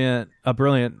brilliant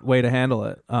way to handle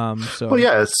it. So well,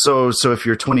 yeah. So if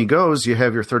your 20 goes, you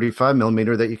have your 35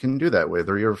 millimeter that you can do that with,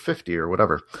 or your 50 or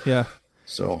whatever. Yeah.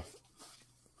 So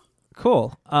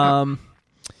cool.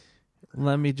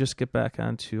 Let me just get back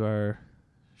onto our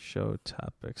show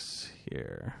topics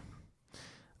here.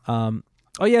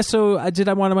 Oh yeah, so I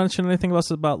want to mention anything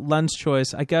else about lens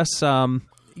choice? I guess,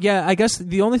 I guess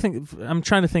the only thing I'm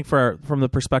trying to think from the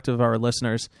perspective of our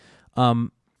listeners,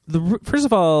 first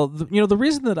of all, the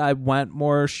reason that I went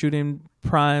more shooting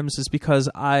primes is because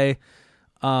I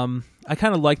kind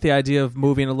of like the idea of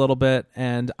moving a little bit,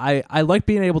 and I like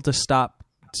being able to stop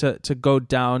to go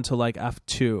down to like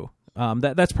f2.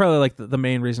 That's probably like the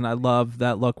main reason I love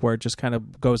that look, where it just kind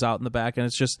of goes out in the back, and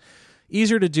it's just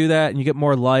easier to do that, and you get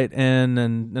more light in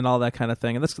and all that kind of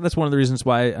thing. And that's one of the reasons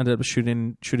why I ended up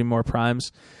shooting more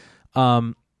primes.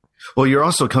 Well, you're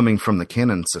also coming from the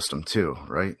Canon system too,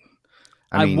 right?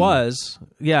 I was,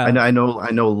 yeah. I know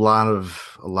a lot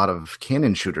of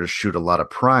Canon shooters shoot a lot of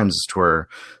primes, to where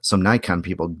some Nikon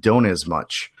people don't as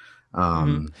much.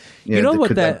 Yeah, you know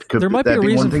what? There might be a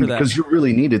reason for that, because you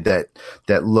really needed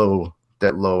that low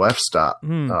f-stop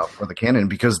for the Canon,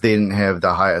 because they didn't have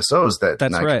the high ISOs that.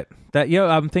 That's Nikon. right.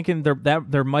 I'm thinking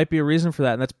there might be a reason for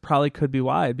that, and that's probably could be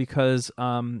why, because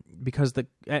not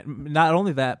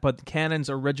only that, but Canon's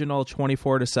original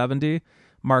 24-70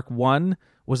 Mark I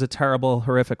was a terrible,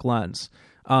 horrific lens.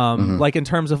 Like in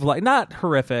terms of like, not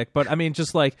horrific, but I mean,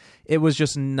 just like it was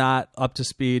just not up to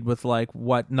speed with like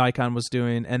what Nikon was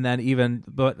doing. And then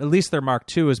but at least their Mark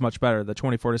II is much better, the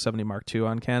 24-70 Mark II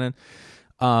on Canon.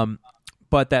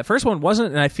 But that first one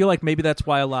wasn't, and I feel like maybe that's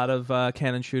why a lot of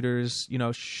Canon shooters,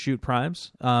 shoot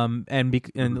primes.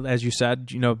 And as you said,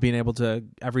 being able to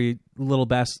every little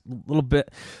less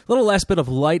bit of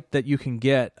light that you can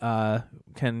get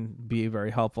can be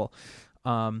very helpful.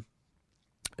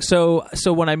 So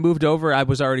when I moved over, I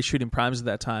was already shooting primes at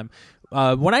that time.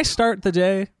 When I start the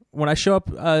day, when I show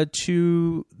up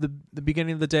to the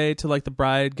beginning of the day, to like the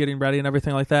bride getting ready and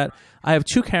everything like that, I have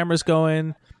two cameras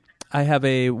going. I have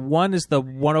one is the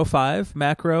 105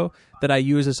 macro that I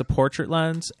use as a portrait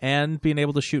lens, and being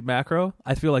able to shoot macro.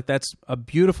 I feel like that's a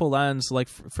beautiful lens, like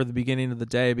for the beginning of the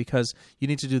day, because you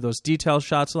need to do those detail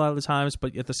shots a lot of the times,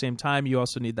 but at the same time, you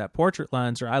also need that portrait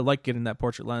lens, or I like getting that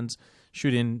portrait lens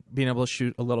being able to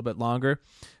shoot a little bit longer.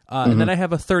 And then I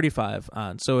have a 35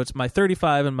 on. So it's my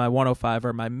 35 and my 105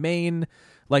 are my main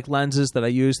like lenses that I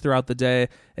use throughout the day,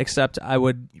 except I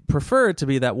would prefer it to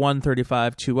be that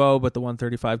 135-2.0, but the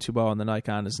 135-2.0 on the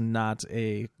Nikon is not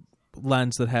a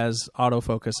lens that has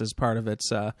autofocus as part of its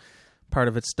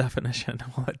definition.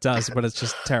 Well, it does, but it's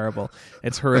just terrible.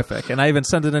 It's horrific. And I even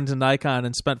sent it into Nikon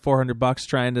and spent $400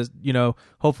 trying to,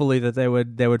 hopefully that they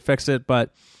would fix it,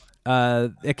 but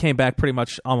it came back pretty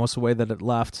much almost the way that it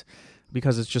left,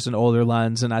 because it's just an older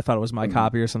lens, and I thought it was my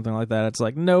copy or something like that. It's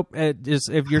like, nope. It is,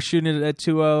 if you're shooting it at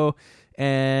 2.0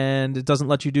 and it doesn't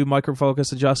let you do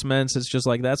microfocus adjustments, it's just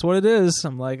like, that's what it is.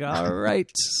 I'm like, all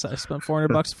right. So I spent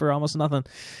 $400 for almost nothing.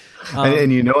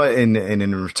 And you know what? And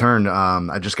in return,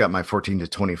 I just got my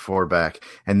 14-24 back,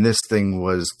 and this thing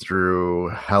was through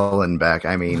hell and back.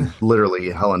 I mean, literally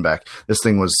hell and back. This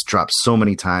thing was dropped so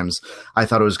many times. I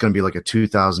thought it was going to be like a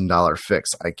 $2,000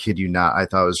 fix. I kid you not. I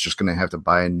thought I was just going to have to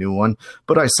buy a new one,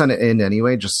 but I sent it in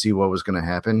anyway, just see what was going to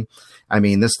happen. I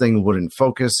mean, this thing wouldn't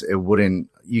focus. It wouldn't.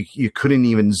 You couldn't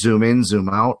even zoom in, zoom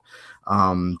out.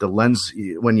 The lens,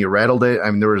 when you rattled it, I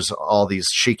mean, there was all these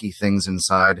shaky things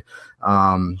inside,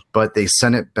 but they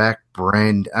sent it back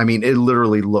I mean, it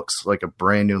literally looks like a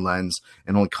brand new lens,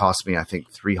 and only cost me, I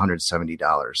think,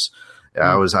 $370.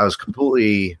 I was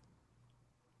completely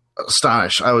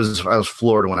astonished. I was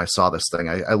floored when I saw this thing.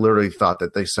 I literally thought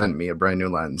that they sent me a brand new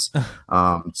lens.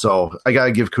 So I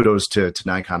gotta give kudos to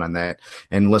Nikon on that.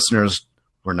 And listeners,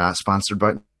 we're not sponsored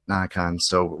by Nikon,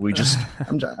 so I'm just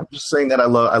saying that I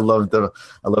love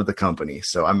the company,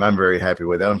 so I'm very happy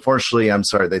with it. Unfortunately, I'm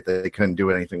sorry that they couldn't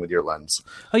do anything with your lens.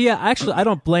 Oh yeah, actually, I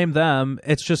don't blame them.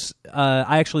 It's just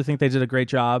I actually think they did a great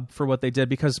job for what they did,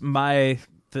 because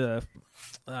the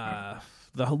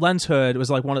lens hood was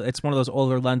like it's one of those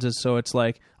older lenses, so it's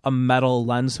like a metal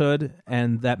lens hood,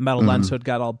 and that metal lens hood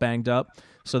got all banged up.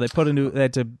 So they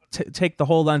had to take the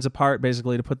whole lens apart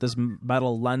basically to put this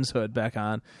metal lens hood back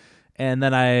on. And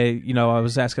then I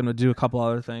was asking them to do a couple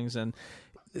other things, and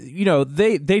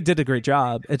they did a great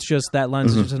job. It's just that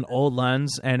lens is just an old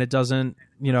lens, and it doesn't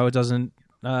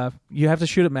You have to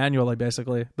shoot it manually,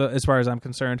 basically, as far as I'm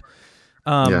concerned.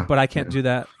 But I can't do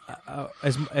that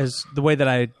as the way that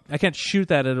I can't shoot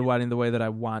that at a wedding the way that I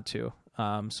want to.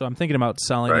 So I'm thinking about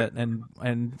selling it, and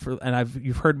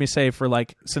you've heard me say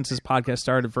since this podcast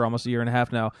started for almost a year and a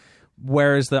half now,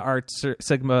 where is the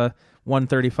Sigma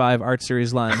 135 Art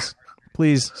Series lens?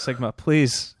 Please, Sigma,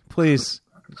 please,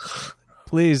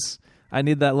 I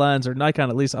need that lens, or Nikon,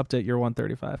 at least update your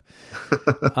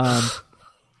 135.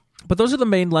 But those are the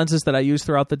main lenses that I use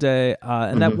throughout the day,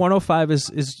 and that 105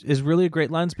 is really a great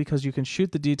lens because you can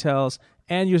shoot the details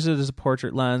and use it as a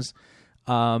portrait lens.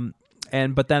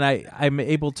 But then I'm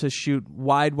able to shoot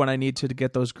wide when I need to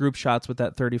get those group shots with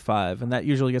that 35, and that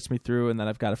usually gets me through. And then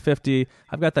I've got a 50.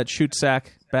 I've got that shoot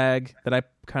sack bag that I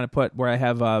kind of put where I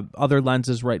have other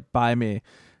lenses right by me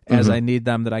as I need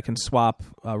them that I can swap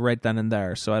right then and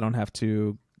there, so I don't have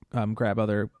to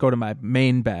go to my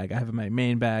main bag. I have my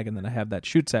main bag, and then I have that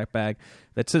shoot sack bag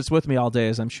that sits with me all day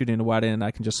as I'm shooting a wedding, and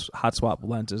I can just hot swap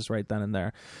lenses right then and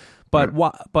there. But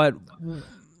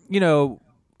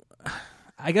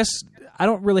I guess I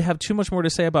don't really have too much more to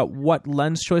say about what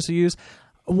lens choice I use.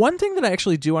 One thing that I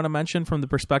actually do want to mention from the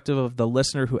perspective of the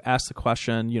listener who asked the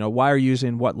question, why are you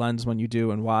using what lens when you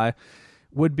do and why,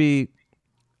 would be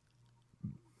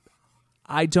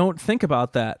I don't think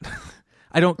about that.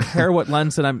 I don't care what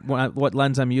lens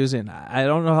I'm using. I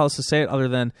don't know how else to say it other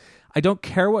than I don't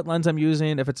care what lens I'm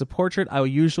using. If it's a portrait, I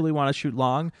usually want to shoot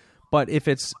long. But if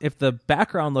the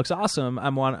background looks awesome,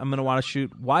 I'm going to want to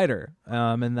shoot wider,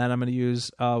 and then I'm going to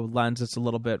use a lens that's a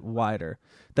little bit wider.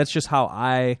 That's just how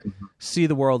I see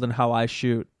the world and how I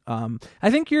shoot. I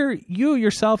think you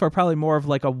yourself are probably more of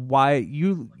like a wide.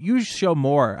 You show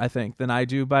more, I think, than I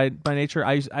do by nature.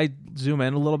 I zoom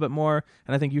in a little bit more,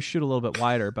 and I think you shoot a little bit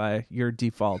wider by your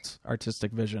default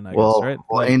artistic vision. I guess, right?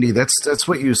 Well, Andy, that's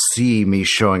what you see me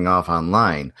showing off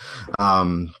online.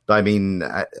 I mean,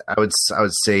 I would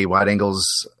say wide angles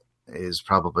is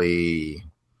probably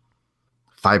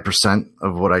 5%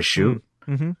 of what I shoot.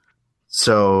 Mm-hmm.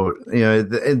 So,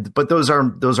 but those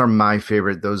are my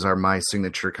favorite. Those are my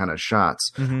signature kind of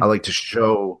shots. Mm-hmm. I like to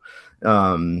show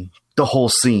the whole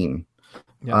scene.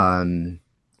 Yeah.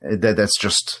 That's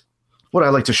just what I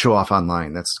like to show off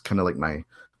online. That's kind of like my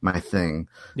thing.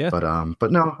 Yeah. But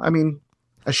no, I mean,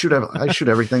 I shoot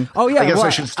everything. Oh yeah. I guess I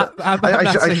should.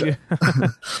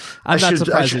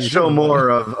 I should show more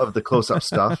of the close up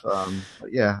stuff.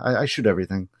 But yeah, I shoot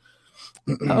everything.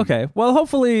 Okay. Well,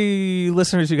 hopefully,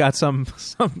 listeners, you got some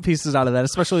pieces out of that,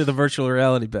 especially the virtual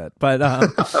reality bit. But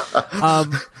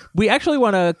we actually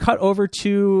want to cut over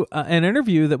to an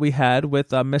interview that we had with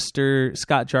Mr.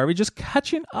 Scott Jarvie, just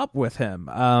catching up with him.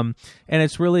 And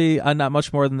it's really not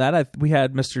much more than that. We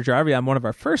had Mr. Jarvie on one of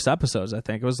our first episodes, I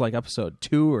think. It was like episode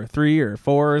 2 or 3 or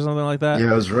 4 or something like that.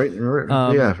 Yeah, it was right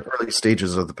early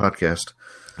stages of the podcast.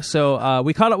 So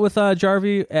we caught up with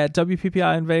Jarvie at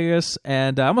WPPI in Vegas,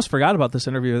 and I almost forgot about this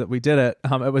interview that we did it.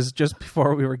 It was just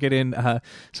before we were getting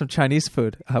some Chinese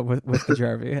food with the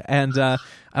Jarvie, and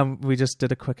we just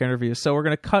did a quick interview. So we're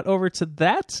going to cut over to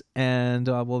that, and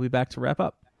we'll be back to wrap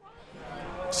up.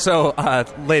 So,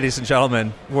 ladies and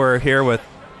gentlemen, we're here with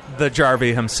the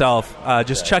Jarvie himself,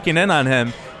 just checking in on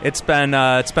him. It's been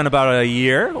about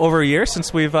over a year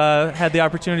since we've had the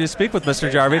opportunity to speak with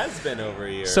Mr. Jarvie. It has been over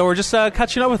a year. So we're just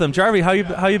catching up with him. Jarvie, how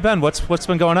you been? What's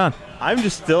been going on? I'm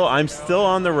still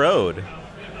on the road.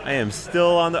 I am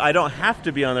still on I don't have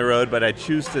to be on the road, but I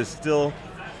choose to still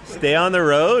stay on the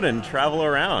road and travel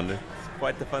around. It's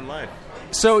quite the fun life.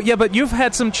 So, yeah, but you've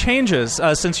had some changes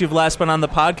since you've last been on the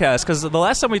podcast, because the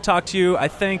last time we talked to you, I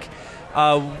think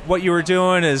what you were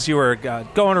doing is you were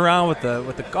going around with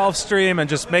the Gulfstream and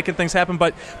just making things happen.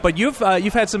 But you've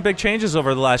had some big changes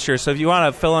over the last year. So if you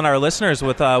want to fill in our listeners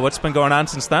with what's been going on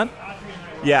since then.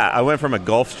 Yeah, I went from a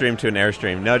Gulfstream to an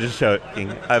Airstream. No, just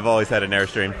joking. I've always had an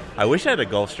Airstream. I wish I had a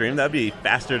Gulfstream. That'd be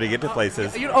faster to get to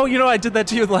places. I did that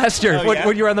to you last year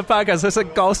when you were on the podcast. I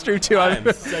said Gulfstream too.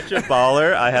 I'm such a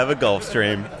baller. I have a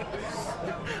Gulfstream.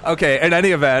 Okay, in any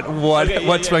event,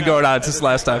 what's been going on since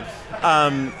last time?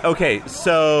 Okay,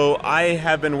 so I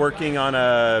have been working on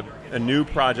a new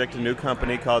project, a new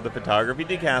company called the Photography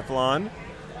Decathlon.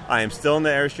 I am still in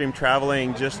the Airstream,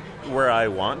 traveling just where I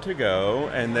want to go,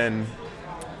 and then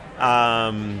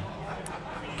kind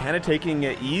of taking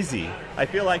it easy. I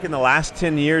feel like in the last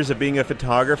 10 years of being a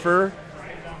photographer,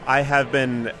 I have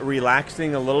been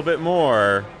relaxing a little bit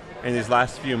more in these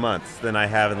last few months than I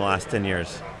have in the last 10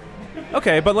 years.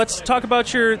 Okay, but let's talk about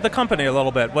the company a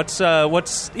little bit. What's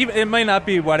it may not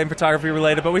be wedding photography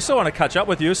related, but we still want to catch up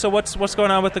with you. So what's going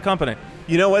on with the company?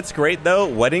 You know what's great though?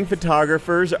 Wedding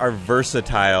photographers are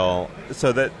versatile,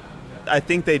 so that I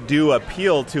think they do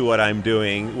appeal to what I'm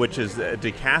doing, which is a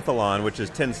decathlon, which is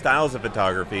 10 styles of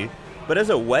photography. But as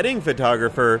a wedding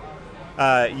photographer,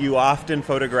 you often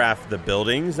photograph the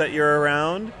buildings that you're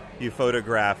around. You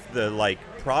photograph the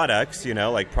products,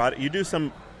 you do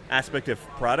some aspect of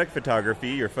product photography.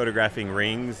 You're photographing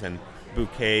rings and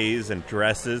bouquets and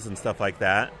dresses and stuff like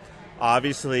that.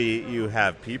 Obviously, you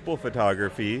have people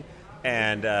photography,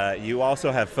 and you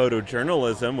also have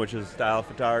photojournalism, which is style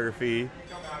photography.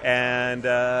 And,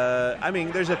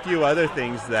 there's a few other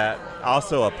things that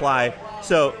also apply.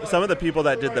 So some of the people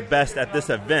that did the best at this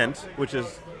event, which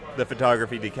is the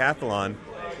Photography Decathlon,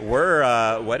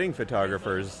 were wedding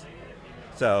photographers.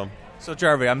 So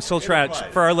Jarvie, I'm still trying to,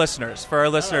 for our listeners.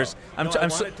 I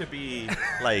want it to be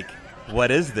like,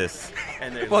 what is this?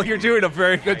 And well, you're doing a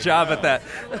very good job at that.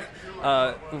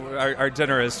 Our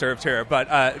dinner is served here,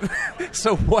 but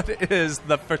so what is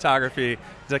the Photography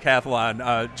Decathlon?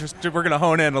 We're going to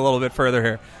hone in a little bit further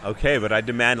here. Okay, but I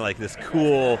demand this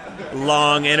cool,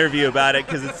 long interview about it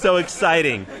because it's so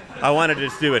exciting. I wanted to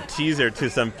just do a teaser to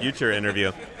some future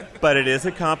interview, but it is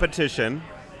a competition.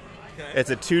 It's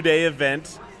a 2-day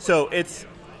event, so it's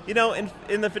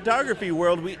in the photography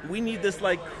world, we need this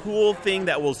cool thing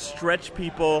that will stretch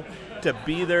people to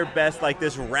be their best, like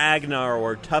this Ragnar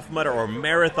or Tough Mudder or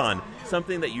marathon,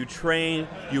 something that you train,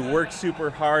 you work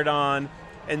super hard on,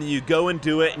 and then you go and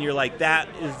do it, and you're like, that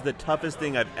is the toughest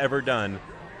thing I've ever done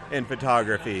in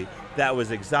photography. That was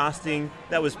exhausting.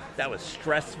 That was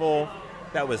stressful.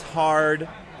 That was hard.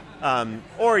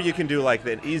 Or you can do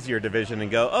the easier division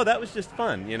and go, oh, that was just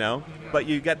fun, But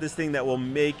you got this thing that will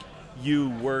make you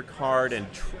work hard and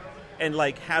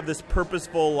have this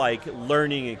purposeful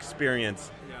learning experience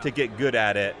to get good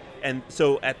at it. And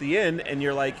so at the end, and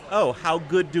you're like, oh, how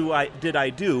good did I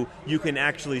do? You can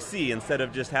actually see, instead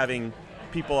of just having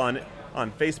people on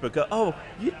Facebook go, oh,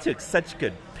 you took such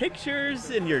good pictures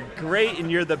and you're great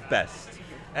and you're the best.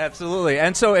 Absolutely.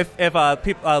 And so if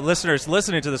listeners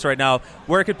listening to this right now,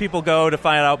 where could people go to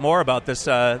find out more about this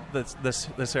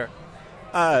this here?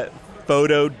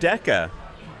 Photodeca.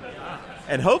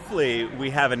 And hopefully we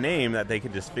have a name that they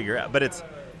can just figure out. But it's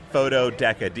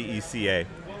Photodeca,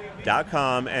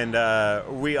 DECA.com,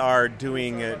 and we are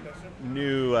doing a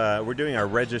new. We're doing our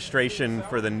registration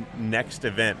for the next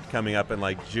event coming up in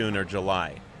June or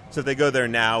July. So if they go there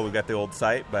now, we've got the old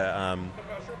site, but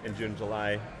in June,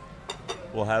 July,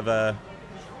 we'll have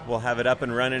it up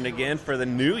and running again for the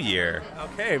new year.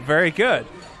 Okay, very good.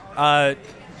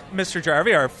 Mr.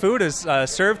 Jarvie, our food is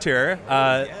served here,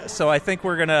 so I think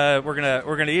we're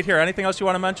gonna eat here. Anything else you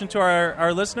want to mention to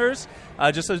our listeners?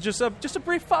 Just a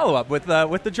brief follow up with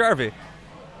the Jarvie.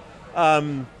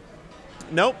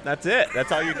 Nope, that's it.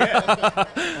 That's all you get.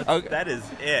 Okay. That is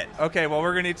it. Okay, well,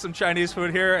 we're gonna eat some Chinese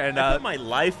food here, and I put my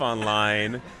life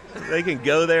online. They can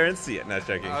go there and see it. No,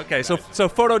 joking. Okay, so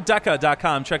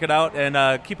photodeca.com. Check it out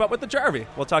and keep up with the Jarvie.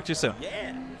 We'll talk to you soon.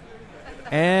 Yeah.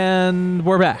 And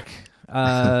we're back.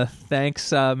 Thanks,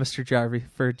 Mr. Jarvie,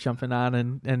 for jumping on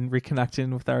and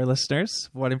reconnecting with our listeners.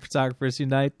 Wedding Photographers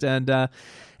Unite. And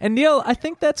Neil, I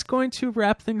think that's going to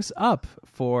wrap things up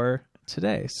for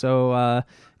today. So,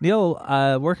 Neil,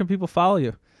 where can people follow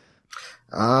you?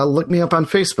 Look me up on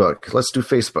Facebook. Let's do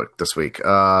Facebook this week.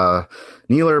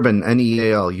 Neil Urban,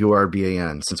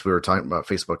 NEALURBAN. Since we were talking about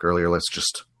Facebook earlier, let's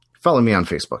just follow me on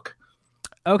Facebook.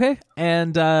 Okay,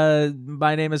 and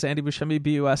my name is Andy Buscemi,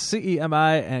 Buscemi,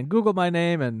 and Google my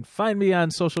name and find me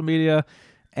on social media,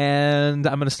 and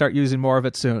I'm going to start using more of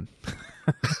it soon.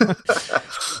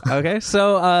 Okay,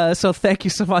 so thank you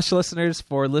so much, listeners,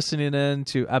 for listening in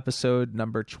to episode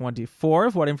number 24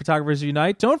 of Wedding Photographers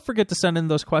Unite. Don't forget to send in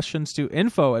those questions to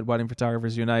info@Wedding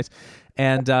Photographers Unite,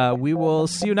 and we will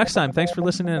see you next time. Thanks for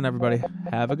listening in, everybody.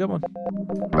 Have a good one.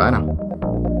 Bye now.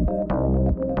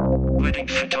 Wedding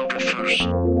Photographers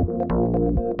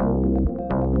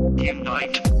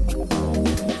Unite.